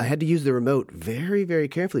using I had to use the remote very, very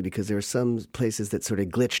carefully because there were some places that sort of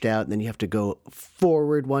glitched out, and then you have to go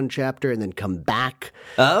forward one chapter and then come back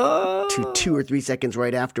to 2 or 3 seconds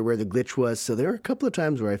right after where the glitch was. So there were a couple of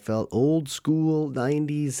times where I felt old school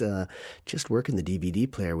 90s, just working the DVD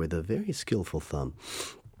player with a very skillful thumb.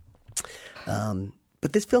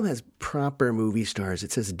 But this film has proper movie stars.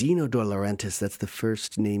 It says Dino De Laurentiis. That's the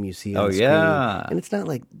first name you see on the screen. Yeah. And it's not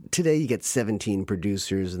like today you get 17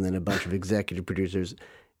 producers and then a bunch of executive producers.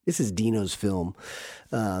 This is Dino's film.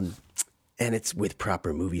 And it's with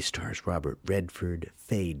proper movie stars. Robert Redford,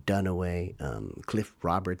 Faye Dunaway, Cliff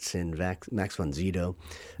Robertson, Max von Sydow.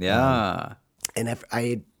 Yeah. And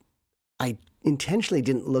I intentionally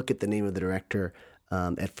didn't look at the name of the director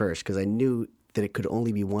at first because I knew that it could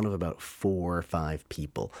only be one of about 4 or 5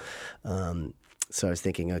 people. So I was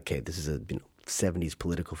thinking, okay, this is a 70s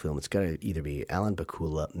political film. It's got to either be Alan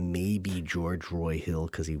Bakula, maybe George Roy Hill,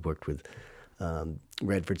 because he worked with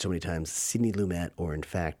Redford so many times, Sidney Lumet, or in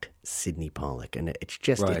fact, Sidney Pollack. And it's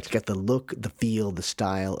just, It's got the look, the feel, the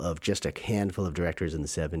style of just a handful of directors in the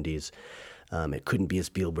 70s. It couldn't be a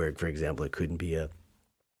Spielberg, for example. It couldn't be a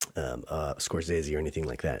Scorsese or anything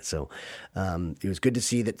like that. So it was good to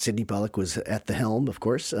see that Sidney Pollack was at the helm, of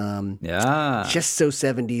course. Just so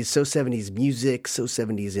 70s music, so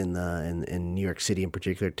 70s in New York City in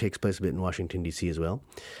particular. It takes place a bit in Washington, D.C. as well.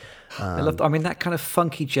 That kind of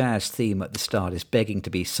funky jazz theme at the start is begging to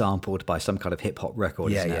be sampled by some kind of hip-hop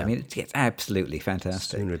record, isn't it? I mean, it's absolutely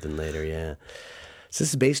fantastic. Sooner than later, yeah. So this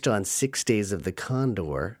is based on 6 Days of the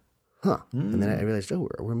Condor. And then I realized,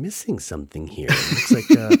 we're missing something here. It looks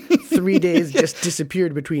like 3 days just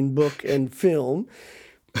disappeared between book and film.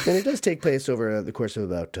 And it does take place over the course of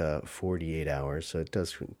about 48 hours. So it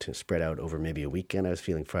does spread out over maybe a weekend. I was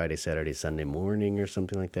feeling Friday, Saturday, Sunday morning or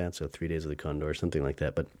something like that. So 3 days of the Condor or something like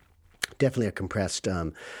that. But definitely a compressed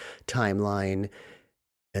timeline.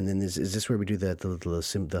 And then is this where we do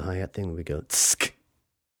the hi-hat thing where we go, tsk,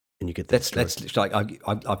 and you get that. Let's like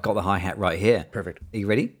I've got the hi-hat right here. Perfect. Are you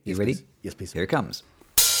ready? Yes, ready? Please. Yes, please. Here it comes.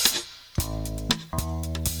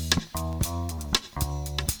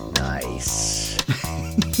 Nice.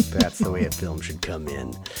 That's the way a film should come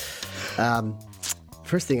in.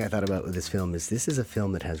 First thing I thought about with this film is this is a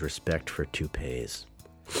film that has respect for toupees.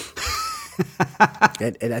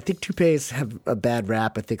 and I think toupees have a bad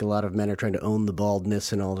rap. I think a lot of men are trying to own the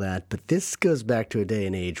baldness and all that. But this goes back to a day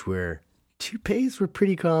and age where toupees were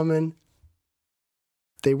pretty common.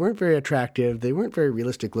 They weren't very attractive. They weren't very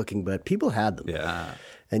realistic looking, but people had them. Yeah.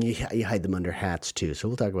 And you hide them under hats, too. So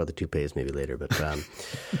we'll talk about the toupees maybe later. But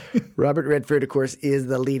Robert Redford, of course, is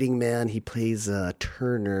the leading man. He plays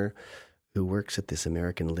Turner, who works at this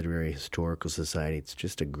American Literary Historical Society. It's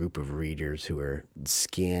just a group of readers who are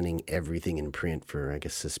scanning everything in print for, I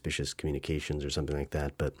guess, suspicious communications or something like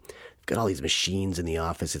that. But they've got all these machines in the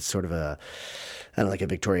office. It's sort of like a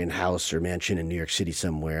Victorian house or mansion in New York City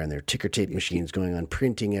somewhere, and there are ticker tape machines going on,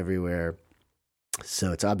 printing everywhere.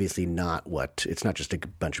 So it's obviously it's not just a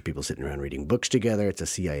bunch of people sitting around reading books together. It's a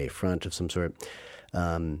CIA front of some sort.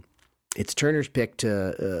 It's Turner's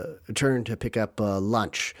turn to pick up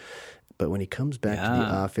lunch. But when he comes back to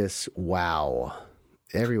the office, wow,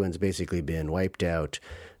 everyone's basically been wiped out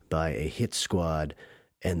by a hit squad.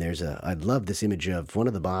 And I love this image of one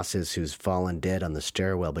of the bosses who's fallen dead on the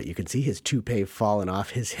stairwell, but you can see his toupee falling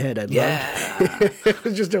off his head. It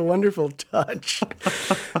was just a wonderful touch.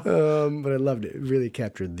 But I loved it. It really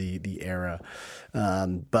captured the era.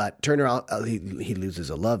 But Turner, he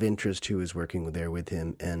loses a love interest who is working there with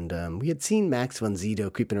him. And we had seen Max von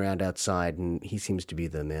Sydow creeping around outside, and he seems to be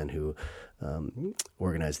the man who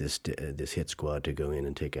organized this hit squad to go in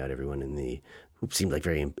and take out everyone who seemed like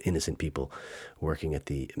very innocent people working at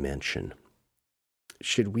the mansion.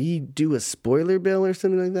 Should we do a spoiler bill or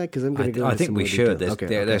something like that? Because I'm going to go. I think we should.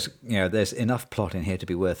 There's there's enough plot in here to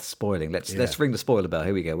be worth spoiling. Let's ring the spoiler bell.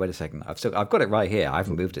 Here we go. Wait a second. I've got it right here. I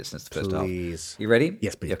haven't moved it since the first half. Please. You ready?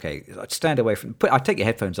 Yes, please. Okay. Stand away from. I'll take your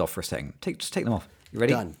headphones off for a second. Just take them off. You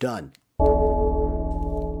ready? Done.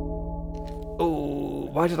 Oh,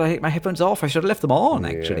 why did I take my headphones off? I should have left them on.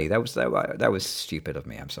 Actually, that was stupid of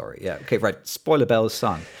me. I'm sorry. Yeah. Okay. Right. Spoiler bell's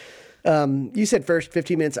sung. You said first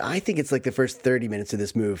 15 minutes. I think it's like the first 30 minutes of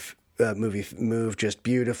this movie move just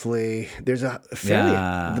beautifully. There's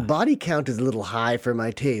the body count is a little high for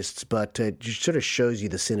my tastes, but it just sort of shows you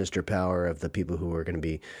the sinister power of the people who are going to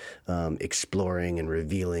be exploring and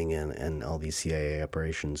revealing and all these CIA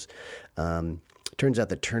operations. Turns out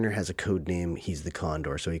that Turner has a code name. He's the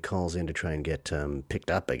Condor, so he calls in to try and get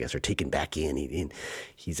picked up, I guess, or taken back in.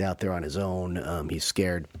 He's out there on his own. He's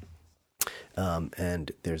scared.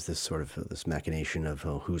 And there's this sort of this machination of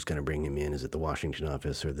who's going to bring him in. Is it the Washington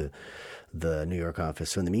office or the New York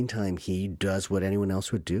office? So in the meantime, he does what anyone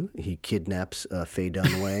else would do. He kidnaps Faye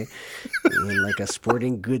Dunaway in like a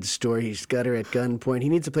sporting goods store. He's got her at gunpoint. He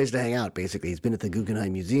needs a place to hang out, basically. He's been at the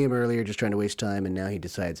Guggenheim Museum earlier just trying to waste time, and now he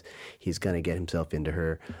decides he's going to get himself into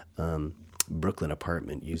her Brooklyn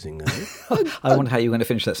apartment using I wonder how you're going to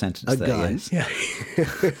finish that sentence there. Gun.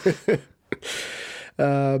 Yes.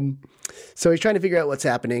 Yeah. So he's trying to figure out what's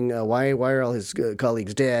happening. Why are all his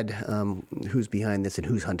colleagues dead? Who's behind this and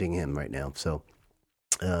who's hunting him right now? So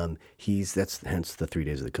that's hence the 3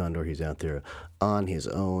 days of the Condor. He's out there on his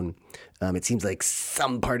own. It seems like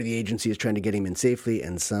some part of the agency is trying to get him in safely,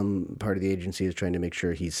 and some part of the agency is trying to make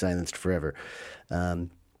sure he's silenced forever.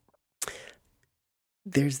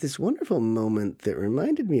 There's this wonderful moment that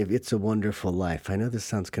reminded me of It's a Wonderful Life. I know this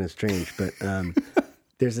sounds kind of strange, but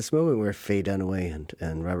there's this moment where Faye Dunaway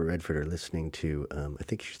and Robert Redford are listening to, I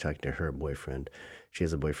think she's talking to her boyfriend. She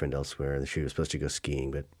has a boyfriend elsewhere, and she was supposed to go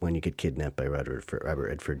skiing, but when you get kidnapped by Robert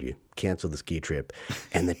Redford, you cancel the ski trip.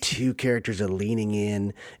 And the two characters are leaning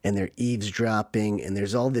in, and they're eavesdropping, and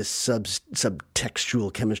there's all this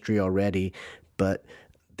subtextual chemistry already, but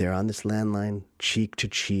they're on this landline, cheek to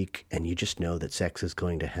cheek, and you just know that sex is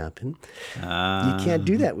going to happen. You can't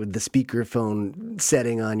do that with the speakerphone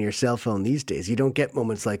setting on your cell phone these days. You don't get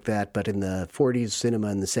moments like that, but in the 40s cinema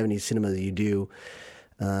and the 70s cinema, you do.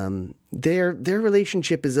 Their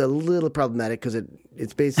relationship is a little problematic because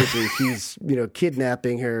it's basically he's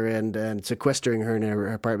kidnapping her and sequestering her in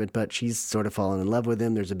her apartment, but she's sort of fallen in love with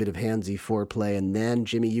him. There's a bit of handsy foreplay, and then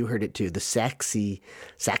Jimmy, you heard it too. The sexy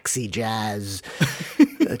jazz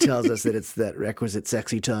tells us that it's that requisite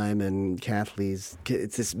sexy time, and Kathleen's.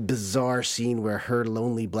 It's this bizarre scene where her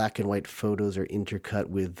lonely black and white photos are intercut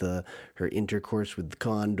with her intercourse with the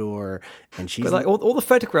Condor, and she's but like all the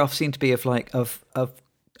photographs seem to be of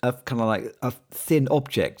kind of like of thin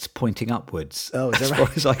objects pointing upwards. Oh, is that as right?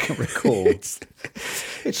 far as I can recall, it's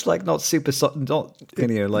like not super super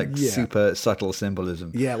subtle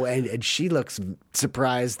symbolism. Yeah, well, and she looks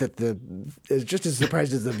surprised that just as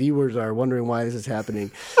surprised as the viewers are, wondering why this is happening.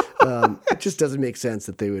 It just doesn't make sense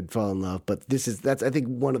that they would fall in love. But that's I think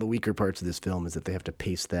one of the weaker parts of this film is that they have to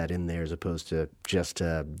paste that in there as opposed to just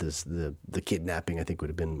the kidnapping. I think would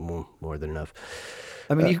have been more than enough.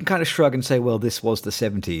 I mean, you can kind of shrug and say, well, this was the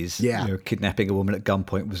 70s. Yeah. Kidnapping a woman at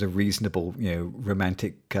gunpoint was a reasonable,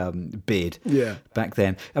 romantic bid back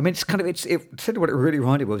then. I mean, it said what it really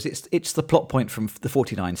reminded me was it's the plot point from the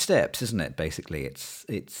 49 Steps, isn't it? Basically, it's.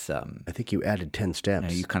 I think you added 10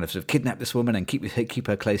 steps. You kind of sort of kidnap this woman and keep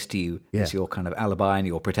her close to you as your kind of alibi and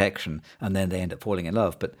your protection, and then they end up falling in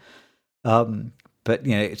love. But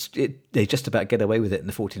they just about get away with it in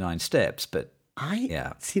the 49 Steps, but.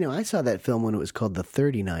 I saw that film when it was called The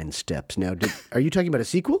 39 Steps. Now, are you talking about a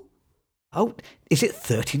sequel? Oh, is it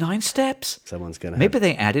 39 steps? Someone's going to Maybe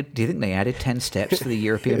they added, do you think they added 10 steps for the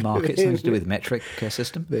European market? Something to do with metric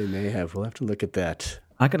system? They may have. We'll have to look at that.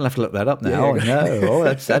 I'm going to have to look that up now. Yeah, Oh, no. Oh,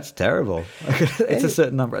 that's terrible. It's a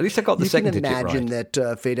certain number. At least I got the second digit right. You can imagine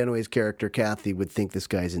that Faye Dunaway's character, Kathy, would think this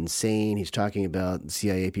guy's insane. He's talking about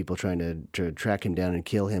CIA people trying to track him down and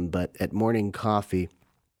kill him. But at morning coffee,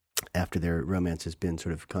 after their romance has been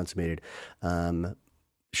sort of consummated,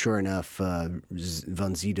 sure enough, Von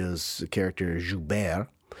Zito's character, Joubert,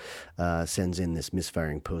 sends in this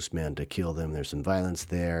misfiring postman to kill them. There's some violence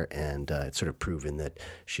there, and it's sort of proven that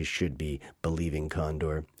she should be believing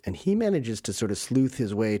Condor. And he manages to sort of sleuth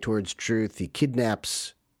his way towards truth. He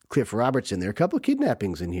kidnaps Cliff Robertson. There are a couple of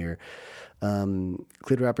kidnappings in here.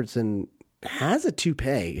 Cliff Robertson has a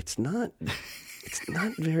toupee. It's not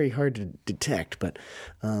very hard to detect, but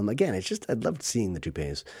again, it's just, I'd love seeing the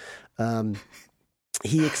toupees.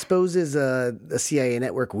 He exposes a CIA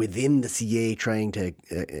network within the CIA trying to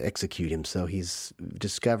execute him. So he's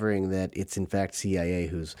discovering that it's in fact CIA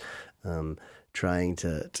who's trying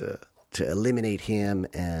to eliminate him,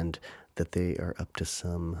 and that they are up to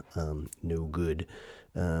some no good.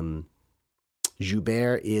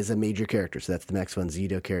 Joubert is a major character, so that's the Max von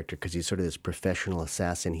Sydow character, because he's sort of this professional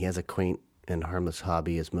assassin. He has a quaint and harmless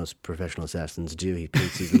hobby, as most professional assassins do. He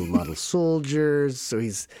paints these little model soldiers, so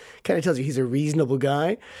he's kind of tells you he's a reasonable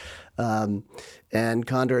guy. And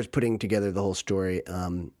Condor is putting together the whole story.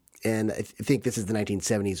 And I think this is the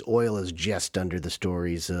 1970s. Oil is just under the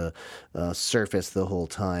story's surface the whole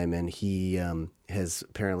time, and he has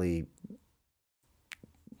apparently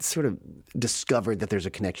sort of discovered that there's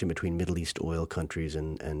a connection between Middle East oil countries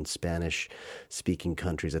and Spanish-speaking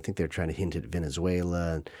countries. I think they're trying to hint at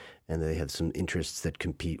Venezuela, and they have some interests that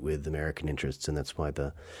compete with American interests, and that's why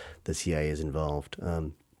the CIA is involved.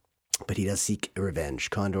 But he does seek revenge.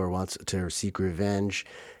 Condor wants to seek revenge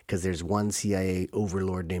because there's one CIA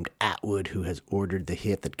overlord named Atwood who has ordered the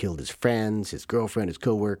hit that killed his friends, his girlfriend, his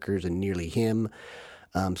coworkers, and nearly him.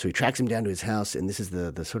 So he tracks him down to his house, and this is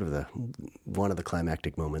the sort of the one of the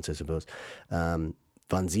climactic moments, I suppose.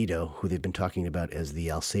 Von Sydow, who they've been talking about as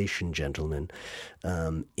the Alsatian gentleman,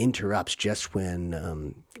 interrupts just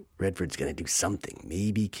when Redford's going to do something.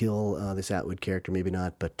 Maybe kill this Atwood character, maybe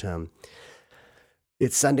not, but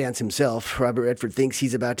it's Sundance himself. Robert Redford thinks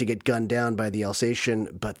he's about to get gunned down by the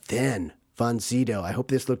Alsatian, but then Von Sydow, I hope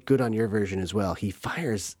this looked good on your version as well, he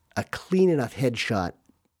fires a clean enough headshot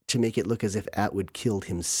to make it look as if Atwood killed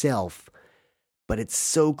himself, but it's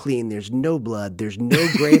so clean. There's no blood. There's no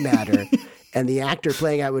gray matter. And the actor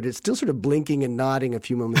playing Atwood is still sort of blinking and nodding a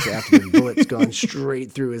few moments after the bullet's gone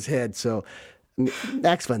straight through his head. So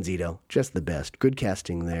Max von Sydow, just the best. Good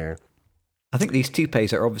casting there. I think these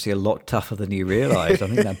toupees are obviously a lot tougher than you realise. I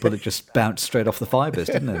think that bullet just bounced straight off the fibres,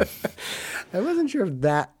 didn't it? I wasn't sure if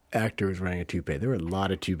that actor was wearing a toupee. There were a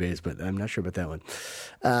lot of toupees, but I'm not sure about that one.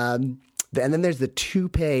 And then there's the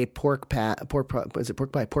toupee pork pie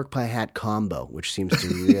hat combo, which seems to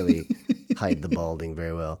really hide the balding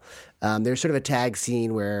very well. There's sort of a tag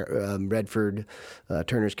scene where Redford,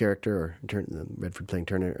 Turner's character, Redford playing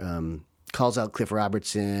Turner, calls out Cliff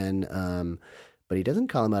Robertson, but he doesn't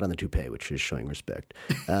call him out on the toupee, which is showing respect.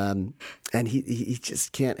 And he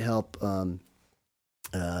just can't help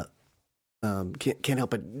can't help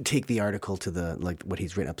but take the article to what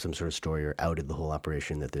he's written up some sort of story or outed the whole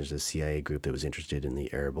operation, that there's a CIA group that was interested in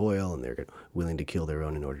the Arab oil and they're willing to kill their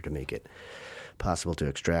own in order to make it possible to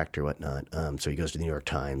extract or whatnot. So he goes to the New York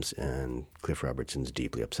Times, and Cliff Robertson's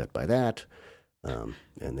deeply upset by that. And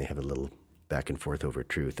they have a little back and forth over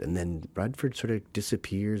truth. And then Redford sort of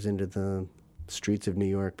disappears into the streets of New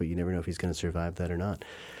York, but you never know if he's going to survive that or not.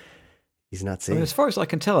 He's not safe. Well, as far as I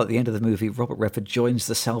can tell, at the end of the movie, Robert Redford joins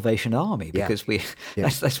the Salvation Army because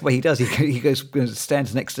that's what he does. He goes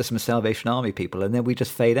stands next to some Salvation Army people, and then we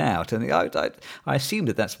just fade out. And I assumed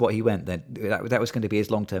that's what he went. Then that was going to be his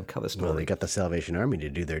long-term cover story. Well, they got the Salvation Army to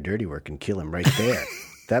do their dirty work and kill him right there.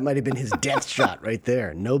 That might have been his death shot right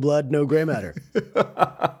there. No blood, no gray matter.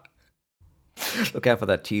 Look out for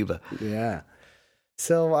that tuba. Yeah.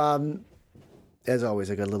 So, as always,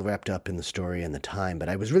 I got a little wrapped up in the story and the time, but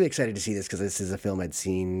I was really excited to see this because this is a film I'd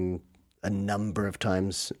seen a number of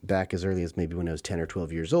times back as early as maybe when I was 10 or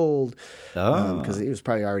 12 years old. Because it was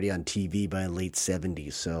probably already on TV by the late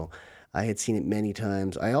 70s. So I had seen it many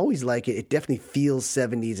times. I always like it. It definitely feels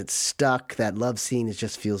 70s. It's stuck. That love scene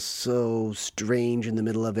just feels so strange in the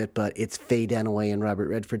middle of it, but it's Faye Dunaway and Robert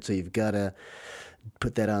Redford, so you've got to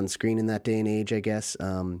put that on screen in that day and age, I guess.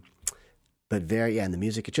 But and the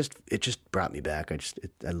music, it just brought me back.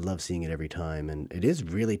 I love seeing it every time, and it is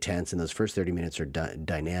really tense. And those first 30 minutes are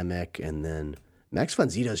dynamic, and then Max von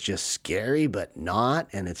Sydow is just scary, but not,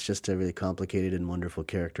 and it's just a really complicated and wonderful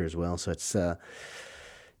character as well. So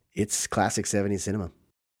it's classic 70s cinema.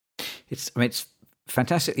 It's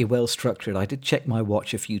fantastically well structured. I did check my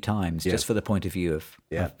watch a few times just for the point of view of,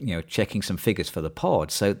 checking some figures for the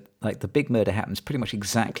pod. So like the big murder happens pretty much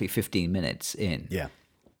exactly 15 minutes in. Yeah.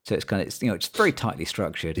 So it's kind of, it's very tightly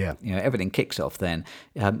structured. Yeah. Everything kicks off then.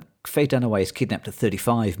 Faye Dunaway is kidnapped at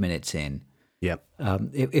 35 minutes in. Yep.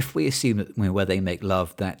 If we assume that where they make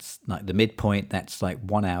love, that's like the midpoint, that's like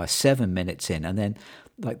 1 hour, 7 minutes in. And then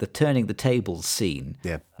like the turning the tables scene,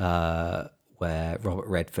 where Robert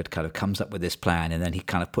Redford kind of comes up with this plan and then he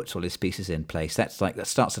kind of puts all his pieces in place. That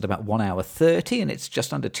starts at about 1 hour 30 and it's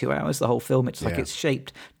just under 2 hours, the whole film. It's like it's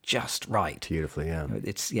shaped just right. Beautifully, yeah.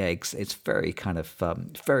 It's very kind of,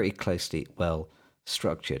 very closely well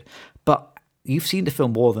structured. But you've seen the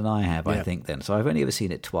film more than I have, I think, then. So I've only ever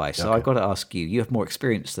seen it twice. So I've got to ask you, you have more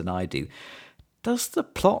experience than I do. Does the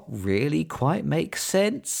plot really quite make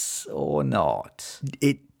sense or not?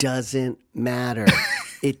 It doesn't matter.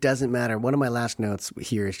 It doesn't matter. One of my last notes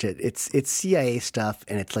here is that it's CIA stuff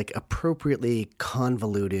and it's like appropriately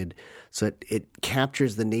convoluted. So it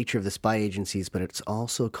captures the nature of the spy agencies, but it's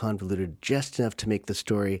also convoluted just enough to make the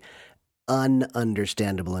story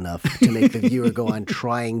ununderstandable enough to make the viewer go on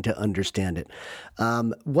trying to understand it.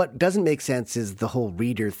 What doesn't make sense is the whole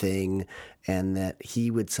reader thing, and that he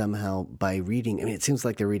would somehow, by reading, I mean, it seems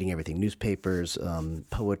like they're reading everything, newspapers,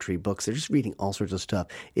 poetry, books, they're just reading all sorts of stuff.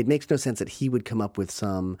 It makes no sense that he would come up with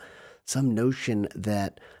some notion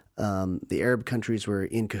that the Arab countries were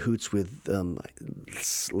in cahoots with,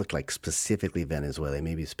 looked like specifically Venezuela,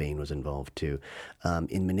 maybe Spain was involved too,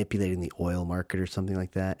 in manipulating the oil market or something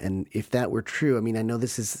like that. And if that were true, I mean, I know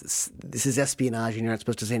this is espionage and you're not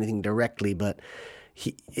supposed to say anything directly, but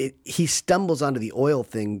he stumbles onto the oil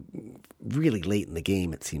thing really late in the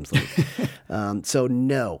game, it seems like. So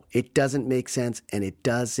no, it doesn't make sense and it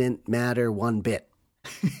doesn't matter one bit.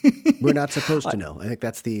 We're not supposed to know. I think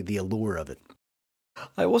that's the allure of it.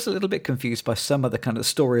 I was a little bit confused by some of the kind of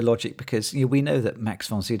story logic because we know that Max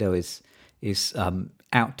von Sydow is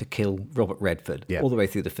out to kill Robert Redford all the way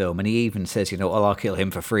through the film, and he even says, I'll kill him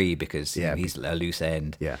for free because he's a loose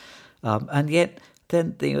end. Yeah, and yet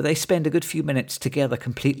then they spend a good few minutes together,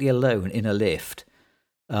 completely alone in a lift.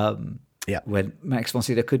 When Max von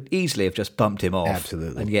Sydow could easily have just bumped him off,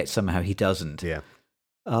 absolutely, and yet somehow he doesn't. Yeah.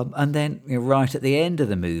 And then right at the end of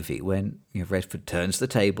the movie, when Redford turns the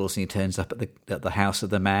tables and he turns up at the house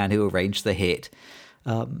of the man who arranged the hit,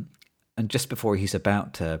 and just before he's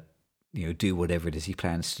about to do whatever it is he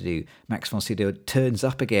plans to do, Max von Sydow turns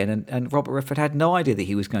up again, and Robert Redford had no idea that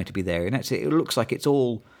he was going to be there, and actually it looks like it's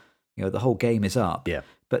all the whole game is up. Yeah.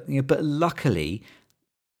 But luckily,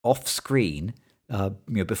 off screen.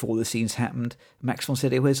 Before the scenes happened, Max von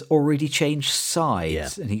Sydow has already changed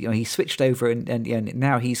sides, and he switched over, and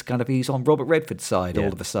now he's on Robert Redford's side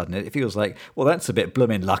all of a sudden. It feels like, well, that's a bit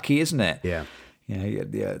blooming lucky, isn't it? Yeah.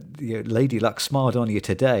 Lady Luck smiled on you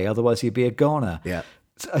today, otherwise you'd be a goner. Yeah.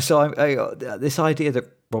 So this idea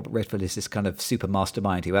that Robert Redford is this kind of super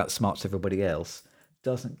mastermind who outsmarts everybody else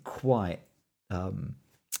doesn't quite kind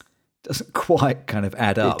of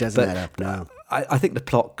add up. It doesn't add up, no. I think the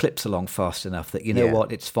plot clips along fast enough that,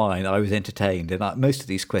 what, it's fine. I was entertained. And most of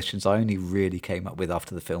these questions I only really came up with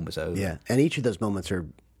after the film was over. Yeah, and each of those moments are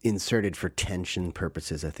inserted for tension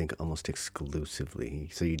purposes, I think, almost exclusively.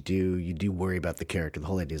 So you do worry about the character. The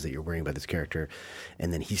whole idea is that you're worrying about this character.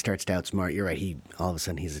 And then he starts to outsmart. You're right. All of a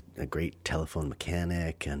sudden, he's a great telephone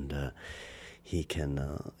mechanic, and he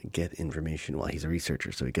can get information. Well, he's a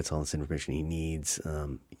researcher, so he gets all this information he needs.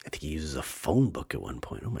 I think he uses a phone book at one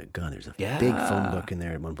point. Oh my God, there's a big phone book in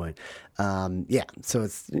there at one point. So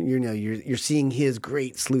it's you're seeing his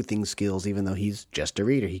great sleuthing skills, even though he's just a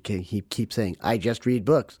reader. He keeps saying, "I just read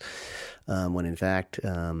books," when in fact,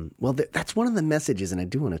 that's one of the messages. And I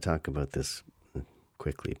do want to talk about this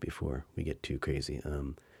quickly before we get too crazy.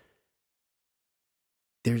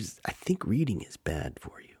 I think reading is bad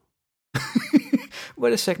for you.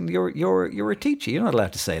 Wait a second, you're a teacher. You're not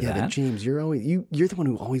allowed to say that. Yeah, James, you're the one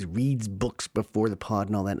who always reads books before the pod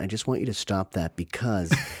and all that. And I just want you to stop that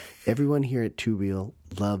because everyone here at Too Real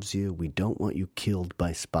loves you. We don't want you killed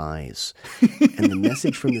by spies. And the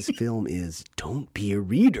message from this film is don't be a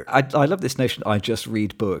reader. I love this notion. I just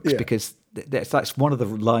read books because that's one of the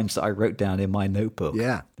lines that I wrote down in my notebook.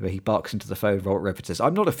 Yeah, where he barks into the phone. Robert Redford says,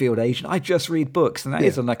 "I'm not a field agent. I just read books," and that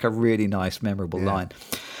is like a really nice, memorable line.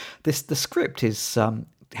 The script has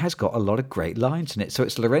got a lot of great lines in it. So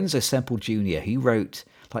it's Lorenzo Semple Jr. He wrote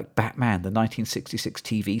like Batman, the 1966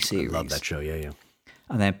 TV series. I love that show. Yeah.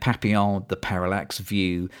 And then Papillon, the Parallax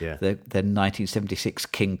View, the 1976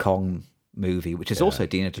 King Kong movie, which is also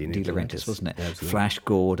De Laurentiis, wasn't it? Absolutely. Flash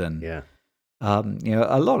Gordon. Yeah.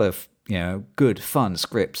 A lot of good fun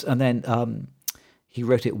scripts, and then he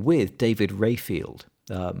wrote it with David Rayfield,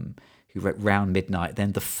 who wrote Round Midnight,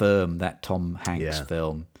 then The Firm, that Tom Hanks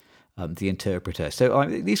film, The Interpreter. So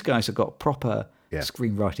these guys have got proper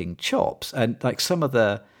screenwriting chops, and like some of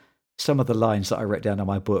the lines that I wrote down in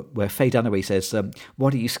my book, where Faye Dunaway says,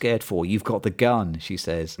 "What are you scared for? You've got the gun," she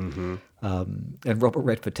says. Mm-hmm. And Robert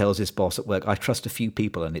Redford tells his boss at work, "I trust a few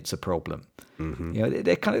people, and it's a problem." Mm-hmm. You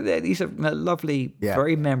know, these are lovely,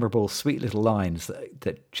 very memorable, sweet little lines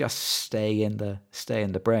that just stay in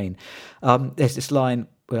the brain. There's this line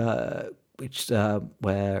where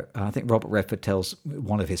I think Robert Redford tells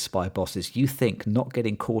one of his spy bosses, "You think not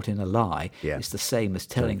getting caught in a lie is the same as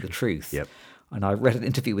telling the truth." Yep. And I read an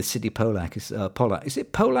interview with Sidney Pollack. Pollack. Is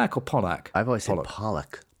it Pollack or Pollack? I've always said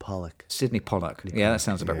Pollock. Sidney Pollack. Yeah, that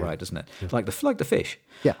sounds about right, doesn't it? Yeah. Like the fish.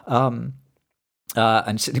 Yeah.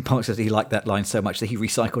 And Sidney Pollack says he liked that line so much that he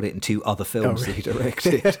recycled it in 2 other films that he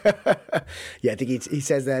directed. Yeah, I think he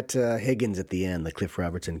says that Higgins at the end, the Cliff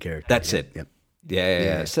Robertson character. That's it. Yep.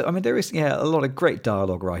 Yeah. So, I mean, there is a lot of great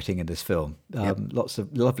dialogue writing in this film. Lots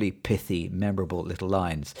of lovely, pithy, memorable little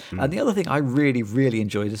lines. And the other thing I really, really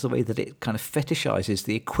enjoyed is the way that it kind of fetishizes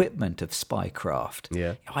the equipment of spycraft.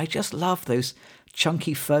 Yeah. I just love those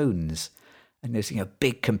chunky phones and those,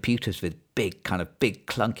 big computers with big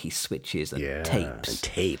clunky switches and tapes. And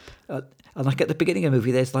tape. And like at the beginning of the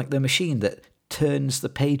movie, there's like the machine that turns the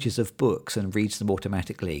pages of books and reads them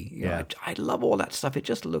automatically. I love all that stuff. It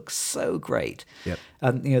just looks so great. Yep.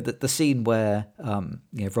 And the scene where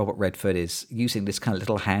Robert Redford is using this kind of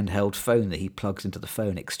little handheld phone that he plugs into the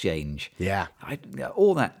phone exchange. Yeah.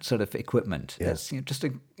 All that sort of equipment. Yeah. It's just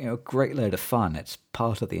a great load of fun. It's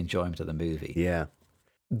part of the enjoyment of the movie. Yeah.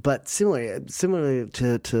 But similarly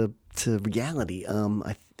to reality,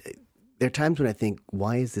 there are times when I think,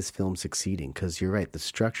 why is this film succeeding? Because you're right, the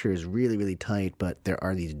structure is really, really tight, but there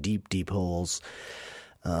are these deep, deep holes,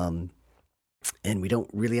 and we don't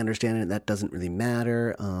really understand it. That doesn't really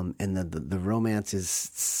matter, and the romance is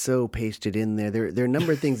so pasted in there. There are a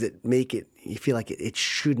number of things that make it, you feel like it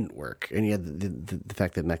shouldn't work. And you have the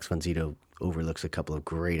fact that Max von Sydow overlooks a couple of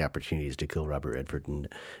great opportunities to kill Robert Redford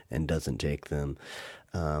and doesn't take them.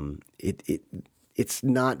 It's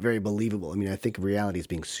not very believable. I mean, I think of reality as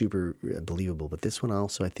being super believable, but this one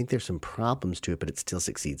also, I think there's some problems to it, but it still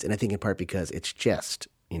succeeds. And I think in part because it's just,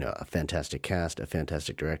 a fantastic cast, a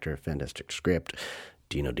fantastic director, a fantastic script.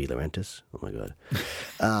 Dino De Laurentiis. Oh my God.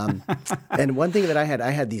 And one thing that I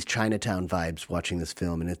had these Chinatown vibes watching this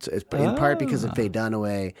film, and it's in part because of Faye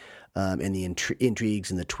Dunaway and the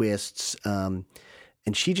intrigues and the twists. And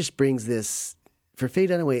she just brings this. For Faye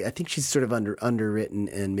Dunaway, I think she's sort of underwritten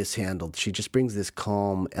and mishandled. She just brings this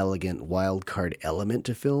calm, elegant, wild card element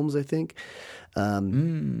to films, I think.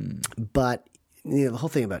 But the whole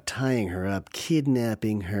thing about tying her up,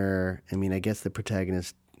 kidnapping her, I mean, I guess the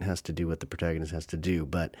protagonist has to do what the protagonist has to do,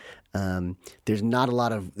 but she doesn't get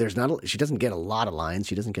a lot of lines.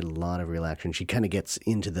 She doesn't get a lot of real action. She kind of gets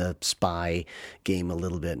into the spy game a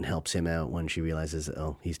little bit and helps him out when she realizes,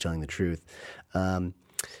 he's telling the truth.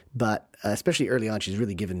 But especially early on, she's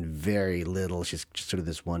really given very little. She's just sort of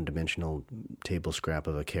this one-dimensional table scrap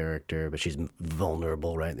of a character, but she's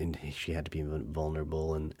vulnerable, right? And she had to be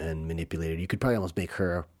vulnerable and manipulated. You could probably almost make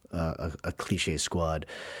her a cliche squad.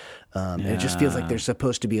 And it just feels like there's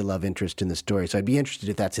supposed to be a love interest in the story. So I'd be interested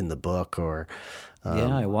if that's in the book or...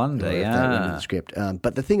 I wonder, if that went in the script.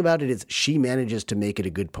 But the thing about it is she manages to make it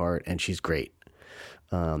a good part, and she's great.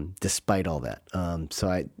 Despite all that.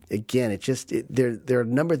 There are a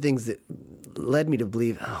number of things that led me to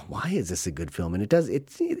believe, why is this a good film? And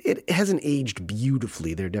it hasn't aged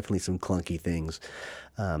beautifully. There are definitely some clunky things.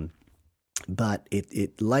 But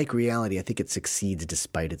it like reality, I think it succeeds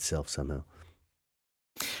despite itself somehow.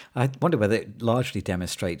 I wonder whether it largely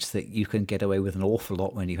demonstrates that you can get away with an awful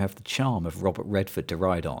lot when you have the charm of Robert Redford to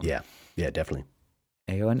ride on. Yeah, definitely.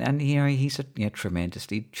 And he's a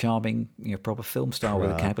tremendously charming, proper film star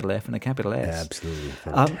with a capital F and a capital S. Absolutely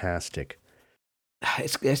fantastic.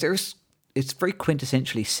 It's very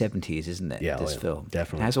quintessentially 70s, isn't it? Yeah, this film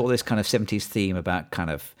definitely it has all this kind of 70s theme about kind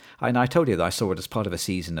of. And I told you that I saw it as part of a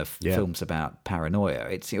season of films about paranoia.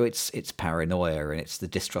 It's paranoia and it's the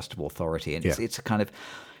distrust of authority, and it's a kind of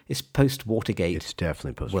post Watergate. It's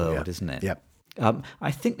definitely post world, isn't it? Yep.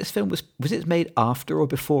 I think this film was it made after or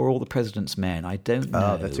before All the President's Men? I don't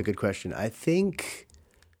know. Oh, that's a good question. I think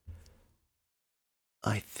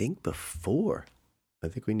before. I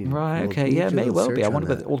think we need... Right, okay, yeah, it may well be. I wonder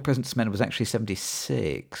whether All the President's Men was actually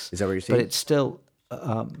 76. Is that what you're saying? But it's still...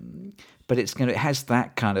 but it's it has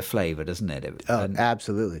that kind of flavour, doesn't it?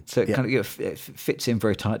 Absolutely. So it kind of it fits in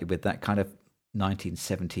very tightly with that kind of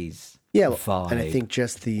 1970s Yeah, vibe. and I think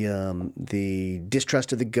just the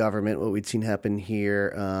distrust of the government, what we'd seen happen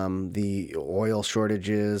here, the oil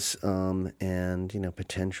shortages, and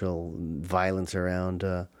potential violence around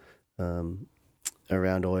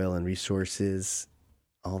oil and resources,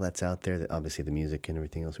 all that's out there. Obviously, the music and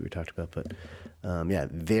everything else we talked about, but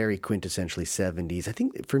very quintessentially 70s. I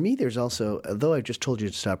think for me, there's also, although I just told you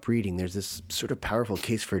to stop reading, there's this sort of powerful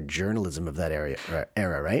case for journalism of that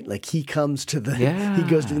era, right? Like he goes to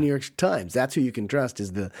the New York Times. That's who you can trust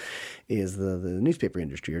is the newspaper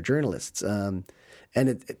industry or journalists. And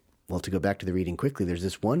to go back to the reading quickly, there's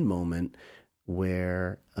this one moment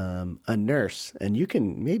where a nurse, and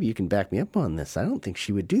maybe you can back me up on this. I don't think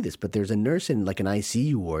she would do this, but there's a nurse in like an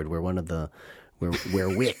ICU ward where where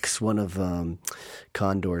Wicks, one of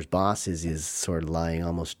Condor's bosses, is sort of lying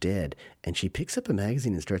almost dead, and she picks up a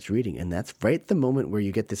magazine and starts reading, and that's right the moment where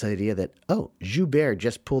you get this idea that, oh, Joubert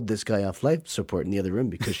just pulled this guy off life support in the other room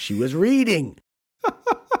because she was reading.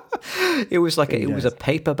 It was like it was a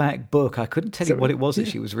paperback book. I couldn't tell you what it was that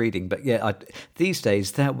she was reading, but these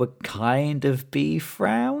days that would kind of be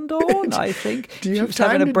frowned on. I think do you she have was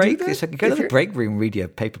time having a to break. do that? It's like, go to the break room, read your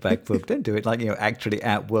paperback book. Don't do it like actually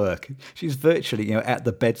at work. She's virtually at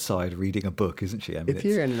the bedside reading a book, isn't she? I mean, if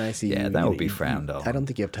you're in an ICU, that would be frowned on. I don't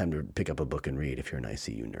think you have time to pick up a book and read if you're in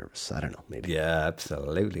ICU nervous. I don't know, maybe. Yeah,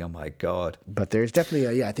 absolutely. Oh my God. But there's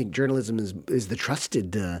definitely I think journalism is the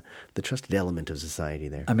trusted element of society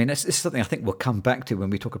there. I mean, it's something I think we'll come back to when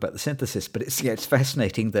we talk about the synthesis, but it's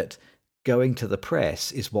fascinating that going to the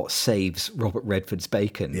press is what saves Robert Redford's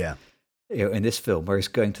bacon. Yeah. In this film, whereas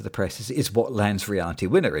going to the press is what lands Reality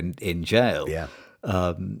Winner in jail. Yeah.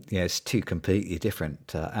 It's two completely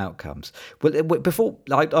different outcomes. Well, before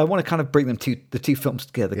I want to kind of bring the two films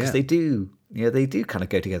together because they do kind of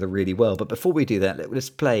go together really well. But before we do that, let's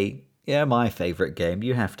play my favorite game.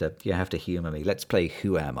 You have to humor me. Let's play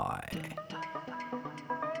Who Am I?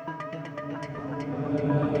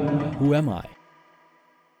 Who am I?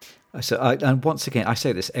 So, and once again, I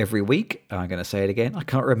say this every week. I'm going to say it again. I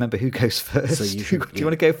can't remember who goes first. So do you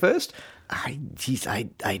want to go first? I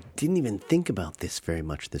didn't even think about this very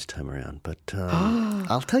much this time around, but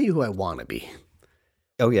I'll tell you who I want to be.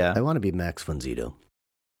 Oh, yeah. I want to be Max von Sydow.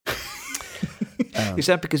 Is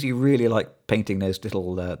that because you really like painting those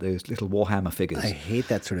little Warhammer figures? I hate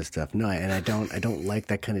that sort of stuff. No, and I don't like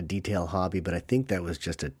that kind of detail hobby. But I think that was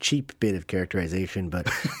just a cheap bit of characterization. But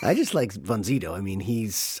I just like von Sydow. I mean,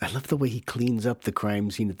 I love the way he cleans up the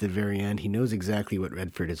crime scene at the very end. He knows exactly what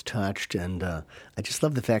Redford has touched, and I just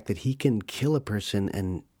love the fact that he can kill a person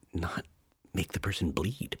and not make the person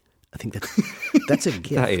bleed. I think that's a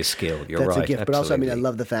gift. That is skill. You're right. That's a gift. Absolutely. But also, I mean, I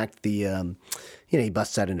love the fact he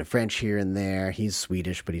busts out into French here and there. He's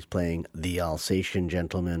Swedish, but he's playing the Alsatian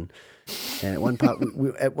gentleman. And at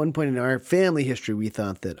one point in our family history, we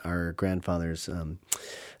thought that our grandfather's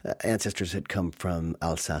ancestors had come from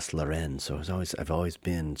Alsace-Lorraine. So I've always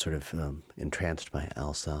been sort of entranced by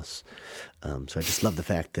Alsace. So I just love the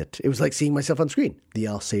fact that it was like seeing myself on screen, the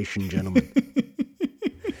Alsatian gentleman.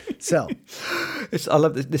 So, I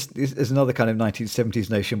love this. This is another kind of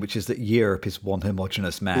 1970s notion, which is that Europe is one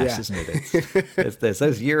homogenous mass, isn't it? There's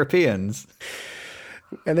those Europeans,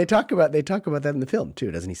 and they talk about that in the film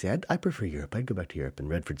too, doesn't he? Say, I prefer Europe. I'd go back to Europe, and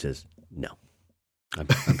Redford says, "No, I'm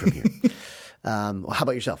from here." How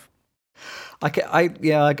about yourself?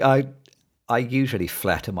 I usually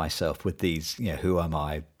flatter myself with these, who am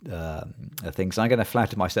I things. I'm going to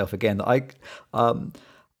flatter myself again.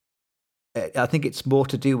 I think it's more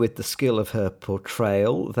to do with the skill of her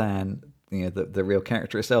portrayal than the real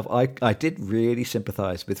character itself. I did really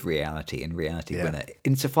sympathise with Reality and Reality Winner,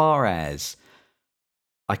 insofar as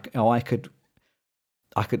I could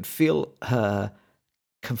feel her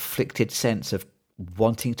conflicted sense of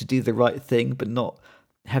wanting to do the right thing, but not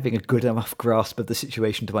having a good enough grasp of the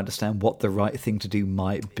situation to understand what the right thing to do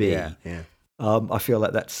might be. Yeah. I feel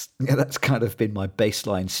like that's kind of been my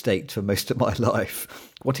baseline state for most of my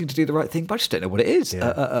life, wanting to do the right thing, but I just don't know what it is.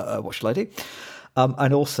 Yeah. What shall I do?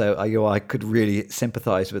 And also, I could really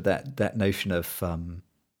sympathise with that notion of kind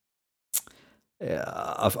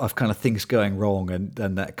of things going wrong and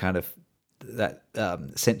that kind of that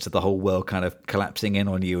sense of the whole world kind of collapsing in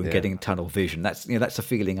on you and getting tunnel vision. That's a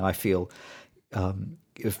feeling I feel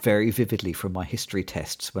very vividly from my history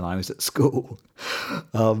tests when I was at school.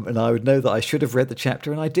 And I would know that I should have read the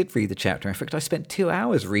chapter, and I did read the chapter. In fact, I spent 2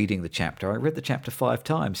 hours reading the chapter. I read the chapter 5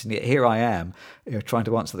 times, and yet here I am, trying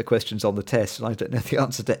to answer the questions on the test, and I don't know the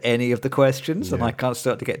answer to any of the questions, and I can't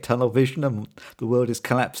start to get tunnel vision, and the world is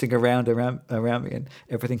collapsing around me, and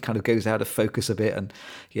everything kind of goes out of focus a bit. And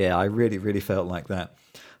I really, really felt like that.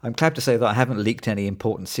 I'm glad to say that I haven't leaked any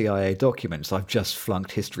important CIA documents. I've just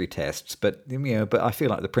flunked history tests, but but I feel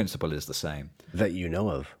like the principle is the same. That you know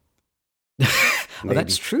of. Oh,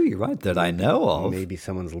 that's true. You're right. That I know of. Maybe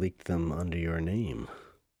someone's leaked them under your name.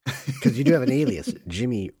 Because you do have an alias,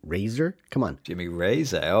 Jimmy Razor. Come on. Jimmy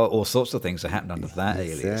Razor. All sorts of things that happened under that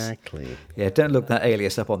alias. Exactly. Yeah, don't look that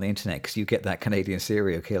alias up on the internet because you get that Canadian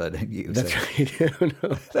serial killer, don't you? That's right.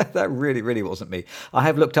 No. That really, really wasn't me. I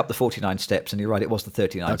have looked up the 49 steps, and you're right, it was the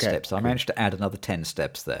 39 Okay, steps. I managed to add another 10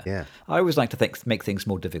 steps there. Yeah. I always like to make things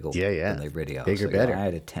more difficult Yeah. than they really are. Bigger, so, better. I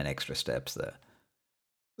added 10 extra steps there.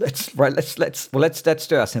 Let's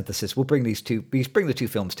do our synthesis. We'll bring the two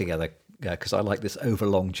films together because I like this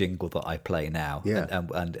overlong jingle that I play now. Yeah.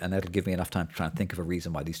 And that'll give me enough time to try and think of a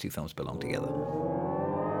reason why these two films belong together.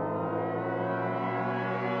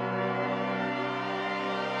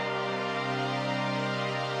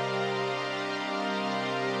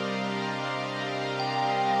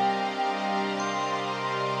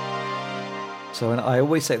 So, and I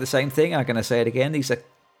always say the same thing. I'm going to say it again. These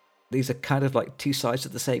are kind of like two sides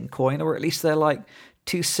of the same coin, or at least they're like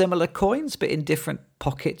two similar coins, but in different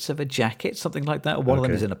pockets of a jacket, something like that. Or one of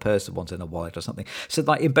them is in a purse, and one's in a wallet or something. So,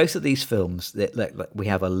 like in both of these films, we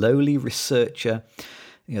have a lowly researcher.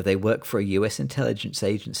 They work for a U.S. intelligence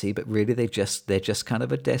agency, but really they're just kind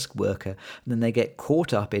of a desk worker, and then they get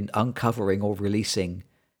caught up in uncovering or releasing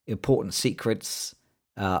important secrets,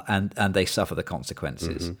 and they suffer the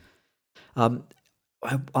consequences.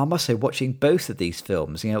 I must say, watching both of these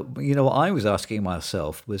films, what I was asking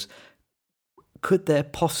myself was, could there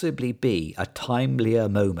possibly be a timelier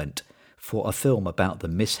moment for a film about the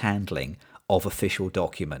mishandling of official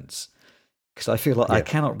documents? Because I feel like I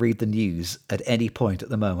cannot read the news at any point at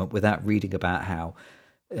the moment without reading about how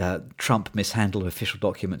Trump mishandled official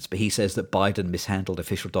documents, but he says that Biden mishandled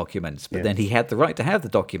official documents. But then he had the right to have the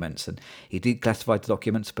documents, and he declassified the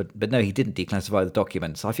documents, but no, he didn't declassify the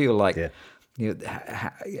documents. I feel like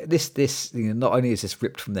this not only is this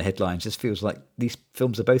ripped from the headlines, this feels like these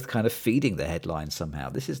films are both kind of feeding the headlines somehow.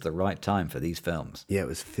 This is the right time for these films. Yeah, it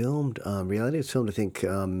was filmed. Reality was filmed, I think,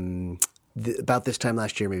 about this time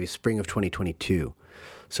last year, maybe spring of 2022.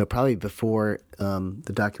 So probably before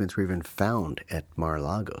the documents were even found at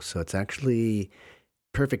Mar-a-Lago. So it's actually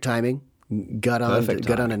perfect timing. Got on to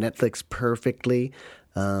Netflix perfectly.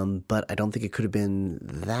 But I don't think it could have been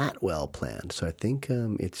that well planned. So I think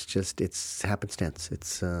it's happenstance.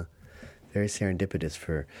 It's very serendipitous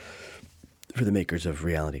for the makers of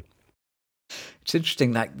Reality. It's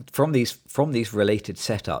interesting that from these related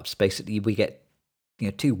setups, basically we get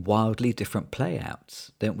two wildly different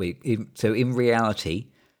playouts, don't we? So in Reality,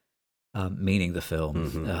 meaning the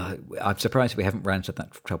film, I'm surprised we haven't ran into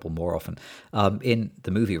that trouble more often. In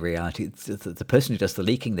the movie Reality, the person who does the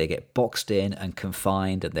leaking, they get boxed in and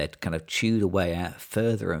confined, and they're kind of chewed away out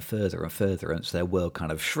further and further and further, and so their world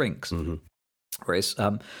kind of shrinks. Whereas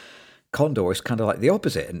Condor is kind of like the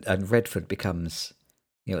opposite, and Redford becomes,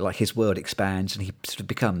 like his world expands, and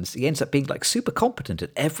he ends up being like super competent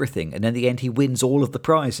at everything, and in the end he wins all of the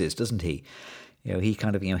prizes, doesn't he? He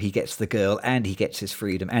kind of, he gets the girl, and he gets his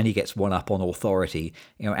freedom, and he gets one up on authority,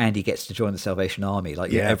 and he gets to join the Salvation Army.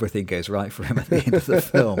 Everything goes right for him at the end of the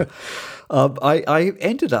film. I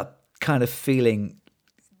ended up kind of feeling,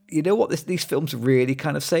 what these films really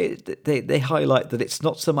kind of say? They highlight that it's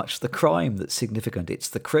not so much the crime that's significant, it's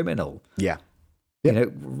the criminal. Yeah.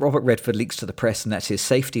 Robert Redford leaks to the press, and that's his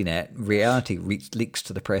safety net. Reality leaks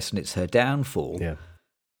to the press, and it's her downfall. Yeah.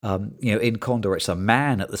 In Condor, it's a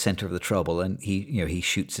man at the center of the trouble, and he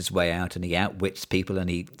shoots his way out, and he outwits people, and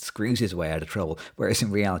he screws his way out of trouble. Whereas in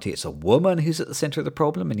Reality, it's a woman who's at the center of the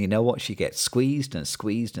problem, and you know what? She gets squeezed and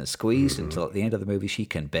squeezed and squeezed until at the end of the movie she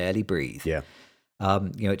can barely breathe. Yeah.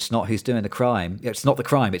 It's not who's doing the crime. It's not the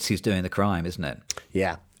crime. It's who's doing the crime, isn't it?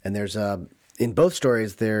 Yeah, and there's in both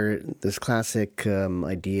stories this classic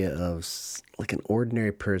idea of like an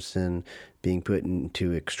ordinary person being put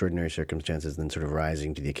into extraordinary circumstances and then sort of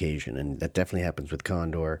rising to the occasion. And that definitely happens with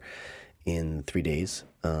Condor in 3 days.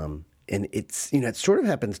 And it's, it sort of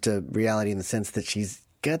happens to Reality in the sense that she's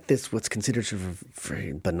got this, what's considered sort of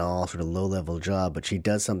very banal, sort of low-level job, but she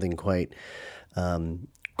does something quite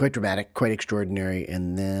dramatic, quite extraordinary,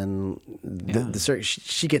 and then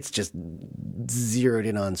she gets just zeroed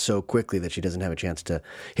in on so quickly that she doesn't have a chance to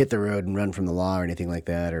hit the road and run from the law or anything like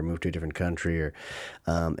that, or move to a different country or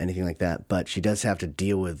anything like that. But she does have to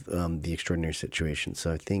deal with the extraordinary situation.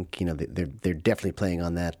 So I think they're definitely playing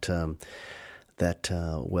on that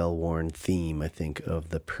well-worn theme, I think, of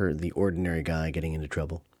the ordinary guy getting into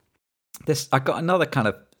trouble. I got another kind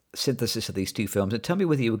of synthesis of these two films, and tell me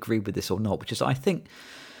whether you agree with this or not, which is I think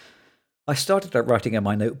I started out writing in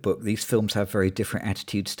my notebook, these films have very different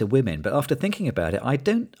attitudes to women, but after thinking about it, I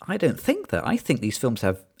don't think that. I think these films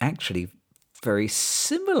have actually very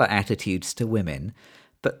similar attitudes to women,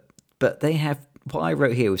 but they have, what I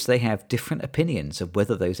wrote here was they have different opinions of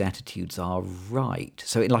whether those attitudes are right.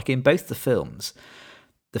 So like in both the films,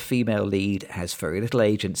 the female lead has very little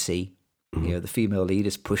agency. The female lead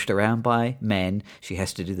is pushed around by men. She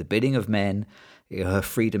has to do the bidding of men. Her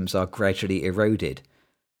freedoms are gradually eroded.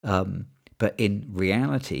 But in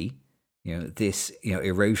reality, this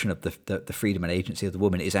erosion of the freedom and agency of the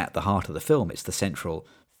woman is at the heart of the film. It's the central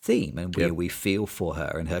theme, and we feel for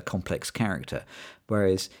her and her complex character.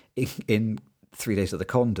 Whereas in 3 Days of the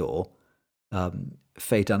Condor,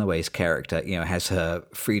 Faye Dunaway's character, has her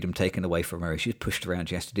freedom taken away from her. She's pushed around.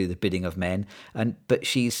 She has to do the bidding of men, but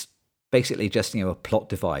she's basically just a plot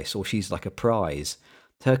device, or she's like a prize.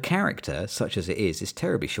 Her character, such as it is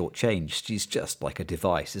terribly shortchanged. She's just like a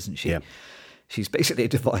device, isn't she? Yeah. She's basically a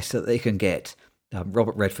device that they can get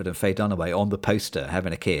Robert Redford and Faye Dunaway on the poster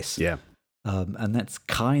having a kiss. Yeah. And that's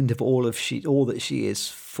kind of all that she is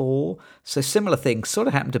for. So similar things sort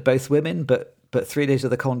of happen to both women, but 3 Days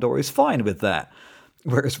of the Condor is fine with that.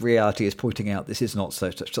 Whereas reality is pointing out this is not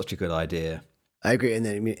such a good idea. I agree. And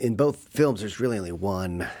then in both films, there's really only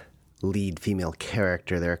one lead female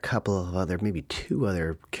character. There are a couple of maybe 2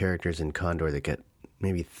 other characters in Condor that get,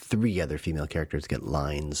 maybe 3 other female characters get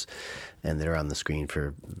lines, and they're on the screen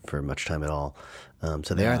for much time at all.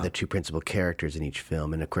 So they are the 2 principal characters in each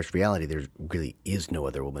film. And of course, reality, there really is no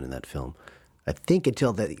other woman in that film. I think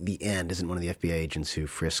until the end, isn't one of the FBI agents who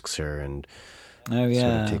frisks her and sort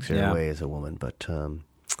of takes her away as a woman. But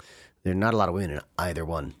there are not a lot of women in either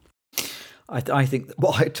one. I think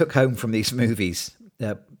what I took home from these movies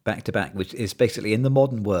back to back, which is basically in the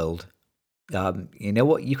modern world, you know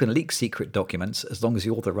what? You can leak secret documents as long as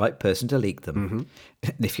you're the right person to leak them. Mm-hmm.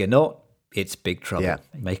 And if you're not, it's big trouble. Yeah.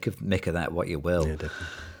 Make of that what you will. Yeah, definitely.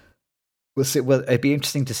 We'll see. Well, it'd be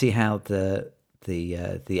interesting to see how the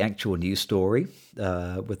actual news story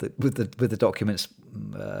with the documents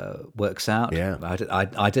works out. Yeah.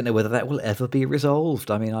 I don't know whether that will ever be resolved.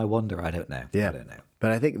 I mean, I wonder. I don't know. Yeah. I don't know.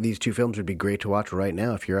 But I think these 2 films would be great to watch right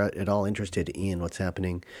now if you're at all interested in what's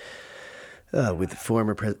happening with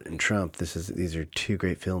former President Trump. These are 2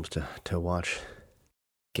 great films to watch.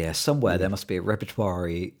 Yeah, somewhere there must be a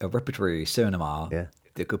repertory cinema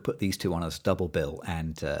that could put these 2 on as double bill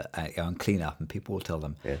and clean up, and people will tell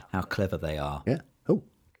them how clever they are. Yeah. Oh,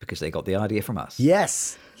 because they got the idea from us.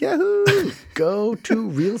 Yes. Yahoo! Go to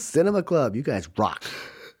Real Cinema Club. You guys rock.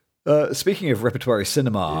 Speaking of repertory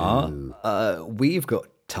cinema, we've got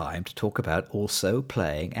time to talk about also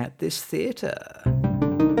playing at this theatre.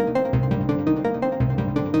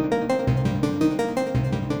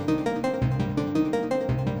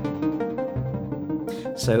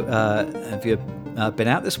 So, have you been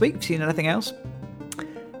out this week? Seen anything else?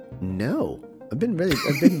 No, I've been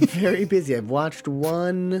very busy. I have watched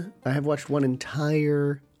one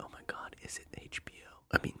entire. Oh my God, is it HBO?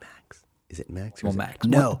 I mean Max. Is it Max? Or Max?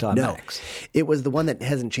 No. Max. It was the one that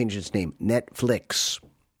hasn't changed its name. Netflix.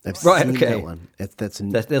 I've seen that one.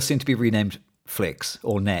 They'll seem to be renamed Flix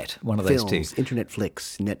or Net. One of those 2. Internet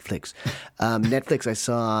Flix. Netflix. Netflix. I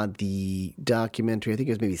saw the documentary. I think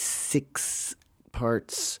it was maybe 6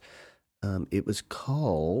 parts. It was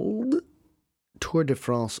called Tour de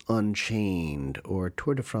France Unchained, or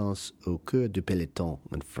Tour de France au cœur du peloton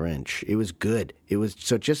in French. It was good. It was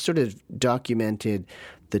just sort of documented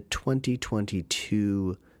the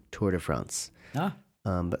 2022 Tour de France.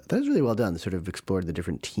 But that was really well done. They sort of explored the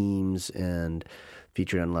different teams and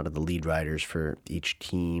featured on a lot of the lead riders for each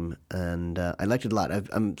team. And I liked it a lot. I've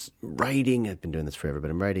been doing this forever, but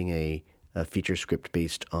I'm writing a feature script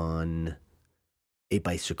based on a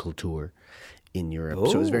bicycle tour in Europe. Oh.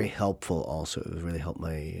 So it was very helpful also. It was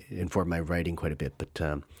really informed my writing quite a bit, but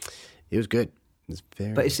it was good. It was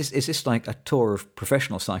very. But is this like a tour of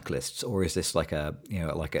professional cyclists, or is this like a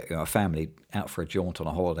family out for a jaunt on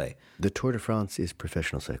a holiday? The Tour de France is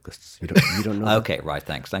professional cyclists. You don't know. Okay, right.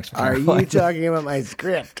 Thanks for clarifying. Are you talking about my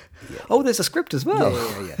script? Yeah. Oh, there's a script as well.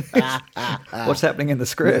 Yeah. What's happening in the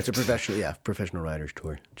script? It's a professional riders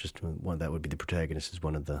tour. Just one that would be the protagonist is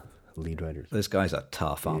one of the lead riders. Those guys are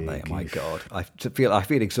tough, aren't they? My God, I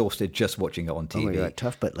feel exhausted just watching it on TV. Oh my God,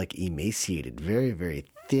 tough, but like emaciated, very, very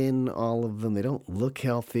thin. All of them. They don't look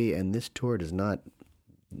healthy, and this tour does not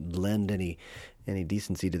lend any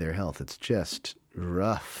decency to their health. It's just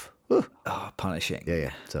rough. Whew. Oh, punishing.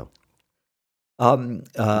 Yeah. So,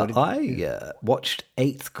 I watched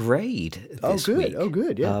 8th Grade this week. Oh,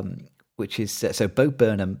 good. Yeah. Which is so Bo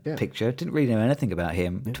Burnham picture. Didn't really know anything about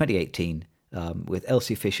him. 2018. With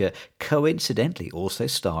Elsie Fisher, coincidentally also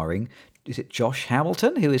starring is it Josh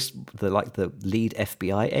Hamilton, who is the lead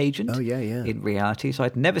FBI agent? Oh, yeah. In reality. So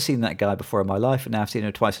I'd never seen that guy before in my life, and now I've seen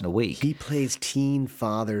him twice in a week. He plays teen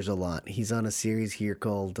fathers a lot. He's on a series here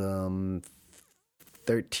called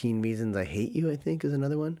 13 Reasons I Hate You, I think, is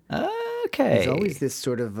another one. Okay. He's always this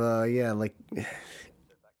sort of,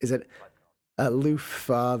 is it aloof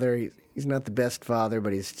father? He's not the best father,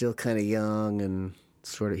 but he's still kind of young and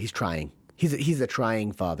sort of, he's trying. He's a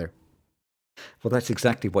trying father. Well, that's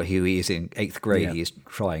exactly what he is in 8th grade. Yeah. He is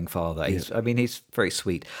trying father. He's very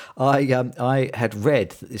sweet. I had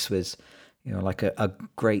read that this was, like a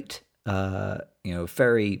great,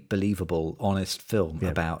 very believable, honest film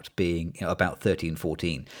about being, about 13,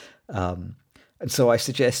 14. And so I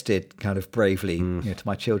suggested kind of bravely, to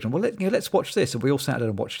my children, well, let's watch this. And we all sat down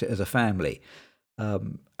and watched it as a family.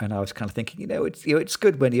 And I was kind of thinking, it's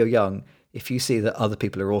good when you're young if you see that other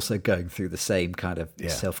people are also going through the same kind of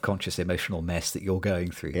self-conscious emotional mess that you're going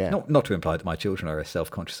through. Yeah. Not to imply that my children are a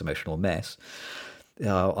self-conscious emotional mess.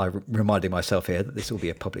 I'm reminding myself here that this will be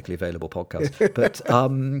a publicly available podcast. But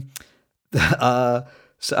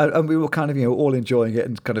and we were kind of all enjoying it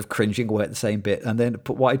and kind of cringing away at the same bit. And then,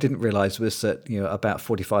 but what I didn't realise was that about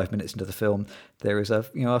 45 minutes into the film, there is a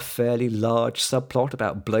fairly large subplot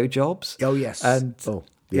about blowjobs. Oh yes, and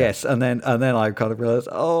yes, and then I kind of realised,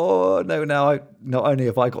 oh no, now not only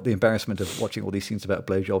have I got the embarrassment of watching all these scenes about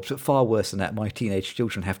blowjobs, but far worse than that, my teenage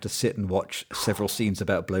children have to sit and watch several scenes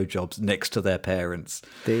about blowjobs next to their parents.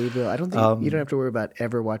 They will. I don't think you don't have to worry about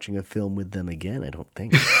ever watching a film with them again. I don't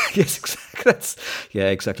think. Yes, exactly.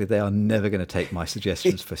 Exactly. They are never going to take my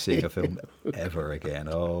suggestions for seeing a film ever again.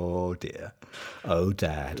 Oh dear. Oh,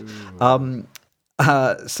 Dad.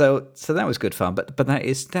 So that was good fun, but that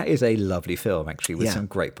is a lovely film actually with some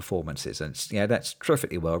great performances, and that's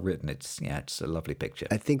terrifically well written. It's a lovely picture.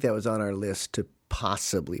 I think that was on our list to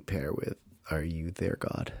possibly pair with Are You There,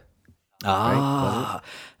 God? Right?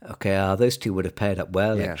 Okay. Those two would have paired up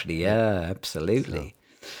well, actually. Yeah, absolutely. So.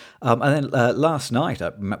 And then last night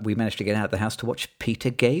we managed to get out of the house to watch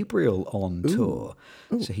Peter Gabriel on tour.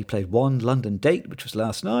 Ooh. So he played One London Date, which was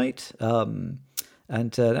last night, and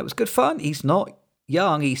that was good fun. He's not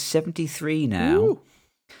young, he's 73 now.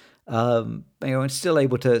 And still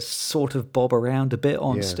able to sort of bob around a bit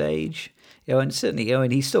on stage. And certainly,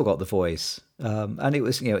 and he's still got the voice. And it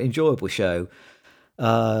was, enjoyable show.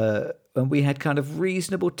 And we had kind of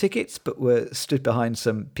reasonable tickets, but were stood behind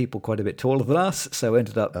some people quite a bit taller than us, so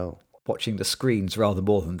ended up watching the screens rather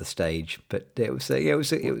more than the stage. But it was,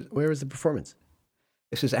 Where was the performance?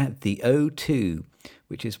 This was at the O2,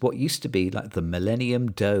 which is what used to be like the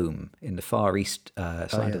Millennium Dome in the far east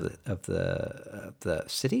side of the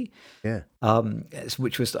city. Yeah.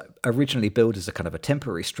 Which was originally built as a kind of a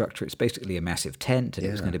temporary structure. It's basically a massive tent, and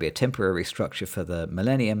it was going to be a temporary structure for the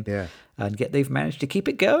Millennium. Yeah. And yet they've managed to keep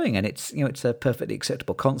it going, and it's it's a perfectly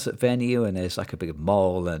acceptable concert venue, and there's like a big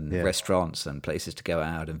mall and restaurants and places to go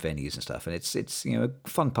out and venues and stuff, and it's a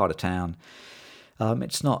fun part of town.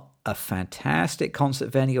 It's not a fantastic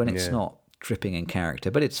concert venue, and it's not dripping in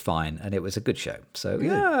character, but it's fine, and it was a good show. So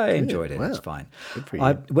I enjoyed it. Wow. It's fine.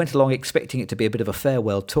 I went along expecting it to be a bit of a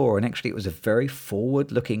farewell tour, and actually it was a very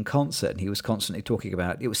forward-looking concert, and he was constantly talking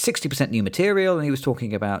about, it was 60% new material, and he was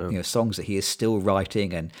talking about songs that he is still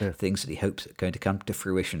writing and things that he hopes are going to come to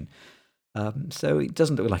fruition. So it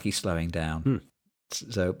doesn't look like he's slowing down.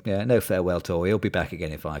 So no farewell tour. He'll be back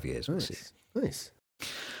again in 5 years. We'll see. Nice.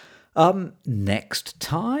 Next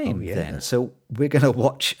time then. So we're going to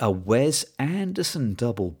watch a Wes Anderson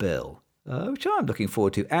double bill, which I'm looking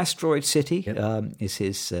forward to. Asteroid City is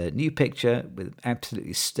his new picture with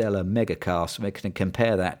absolutely stellar mega cast. We're going to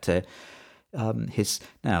compare that to his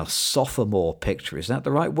now sophomore picture. Is that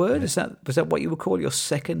the right word? Was that what you would call your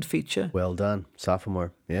second feature? Well done,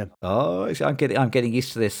 sophomore. Yeah. Oh, I'm getting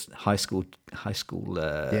used to this high school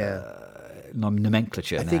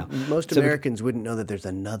nomenclature now. I think most Americans wouldn't know that there's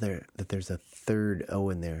a third O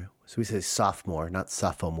in there. So we say sophomore, not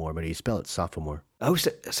sophomore, but you spell it sophomore. Oh,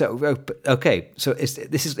 okay. So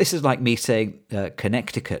this is like me saying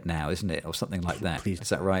Connecticut now, isn't it, or something like that? Please, is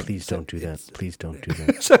that right? Please don't do that. Please don't do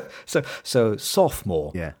that. so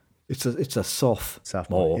sophomore. Yeah. It's a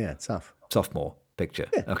sophomore. Yeah, it's sophomore picture.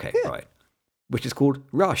 Yeah. Okay, right. Which is called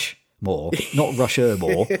Rushmore, not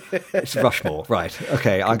Rushmore. It's Rushmore, right?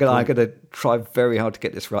 Okay, I'm gonna try very hard to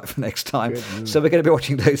get this right for next time. So we're going to be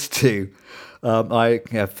watching those two. I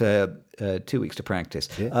have 2 weeks to practice.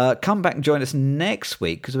 Yeah. Come back and join us next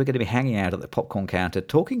week because we're going to be hanging out at the popcorn counter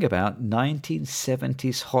talking about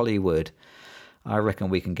 1970s Hollywood. I reckon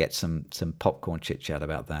we can get some popcorn chit-chat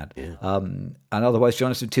about that. Yeah. And otherwise,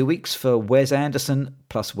 join us in 2 weeks for Wes Anderson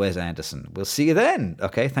plus Wes Anderson. We'll see you then.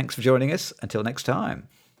 Okay, thanks for joining us. Until next time.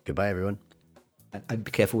 Goodbye. Goodbye, everyone. And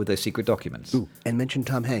be careful with those secret documents. Ooh, and mention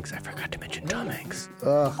Tom Hanks. I forgot to mention Tom Hanks.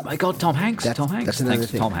 Oh my God, Tom Hanks. Tom Hanks. That's another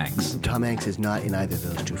Thanks thing. to Tom Hanks. Tom Hanks is not in either of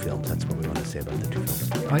those two films. That's what we want to say about the two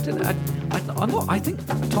films. I think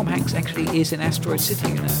Tom Hanks actually is in Asteroid City,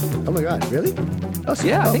 you know. Oh my God, really? Oh,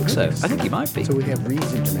 Yeah, I think so. I think he might be. So we have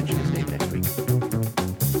reason to mention his name.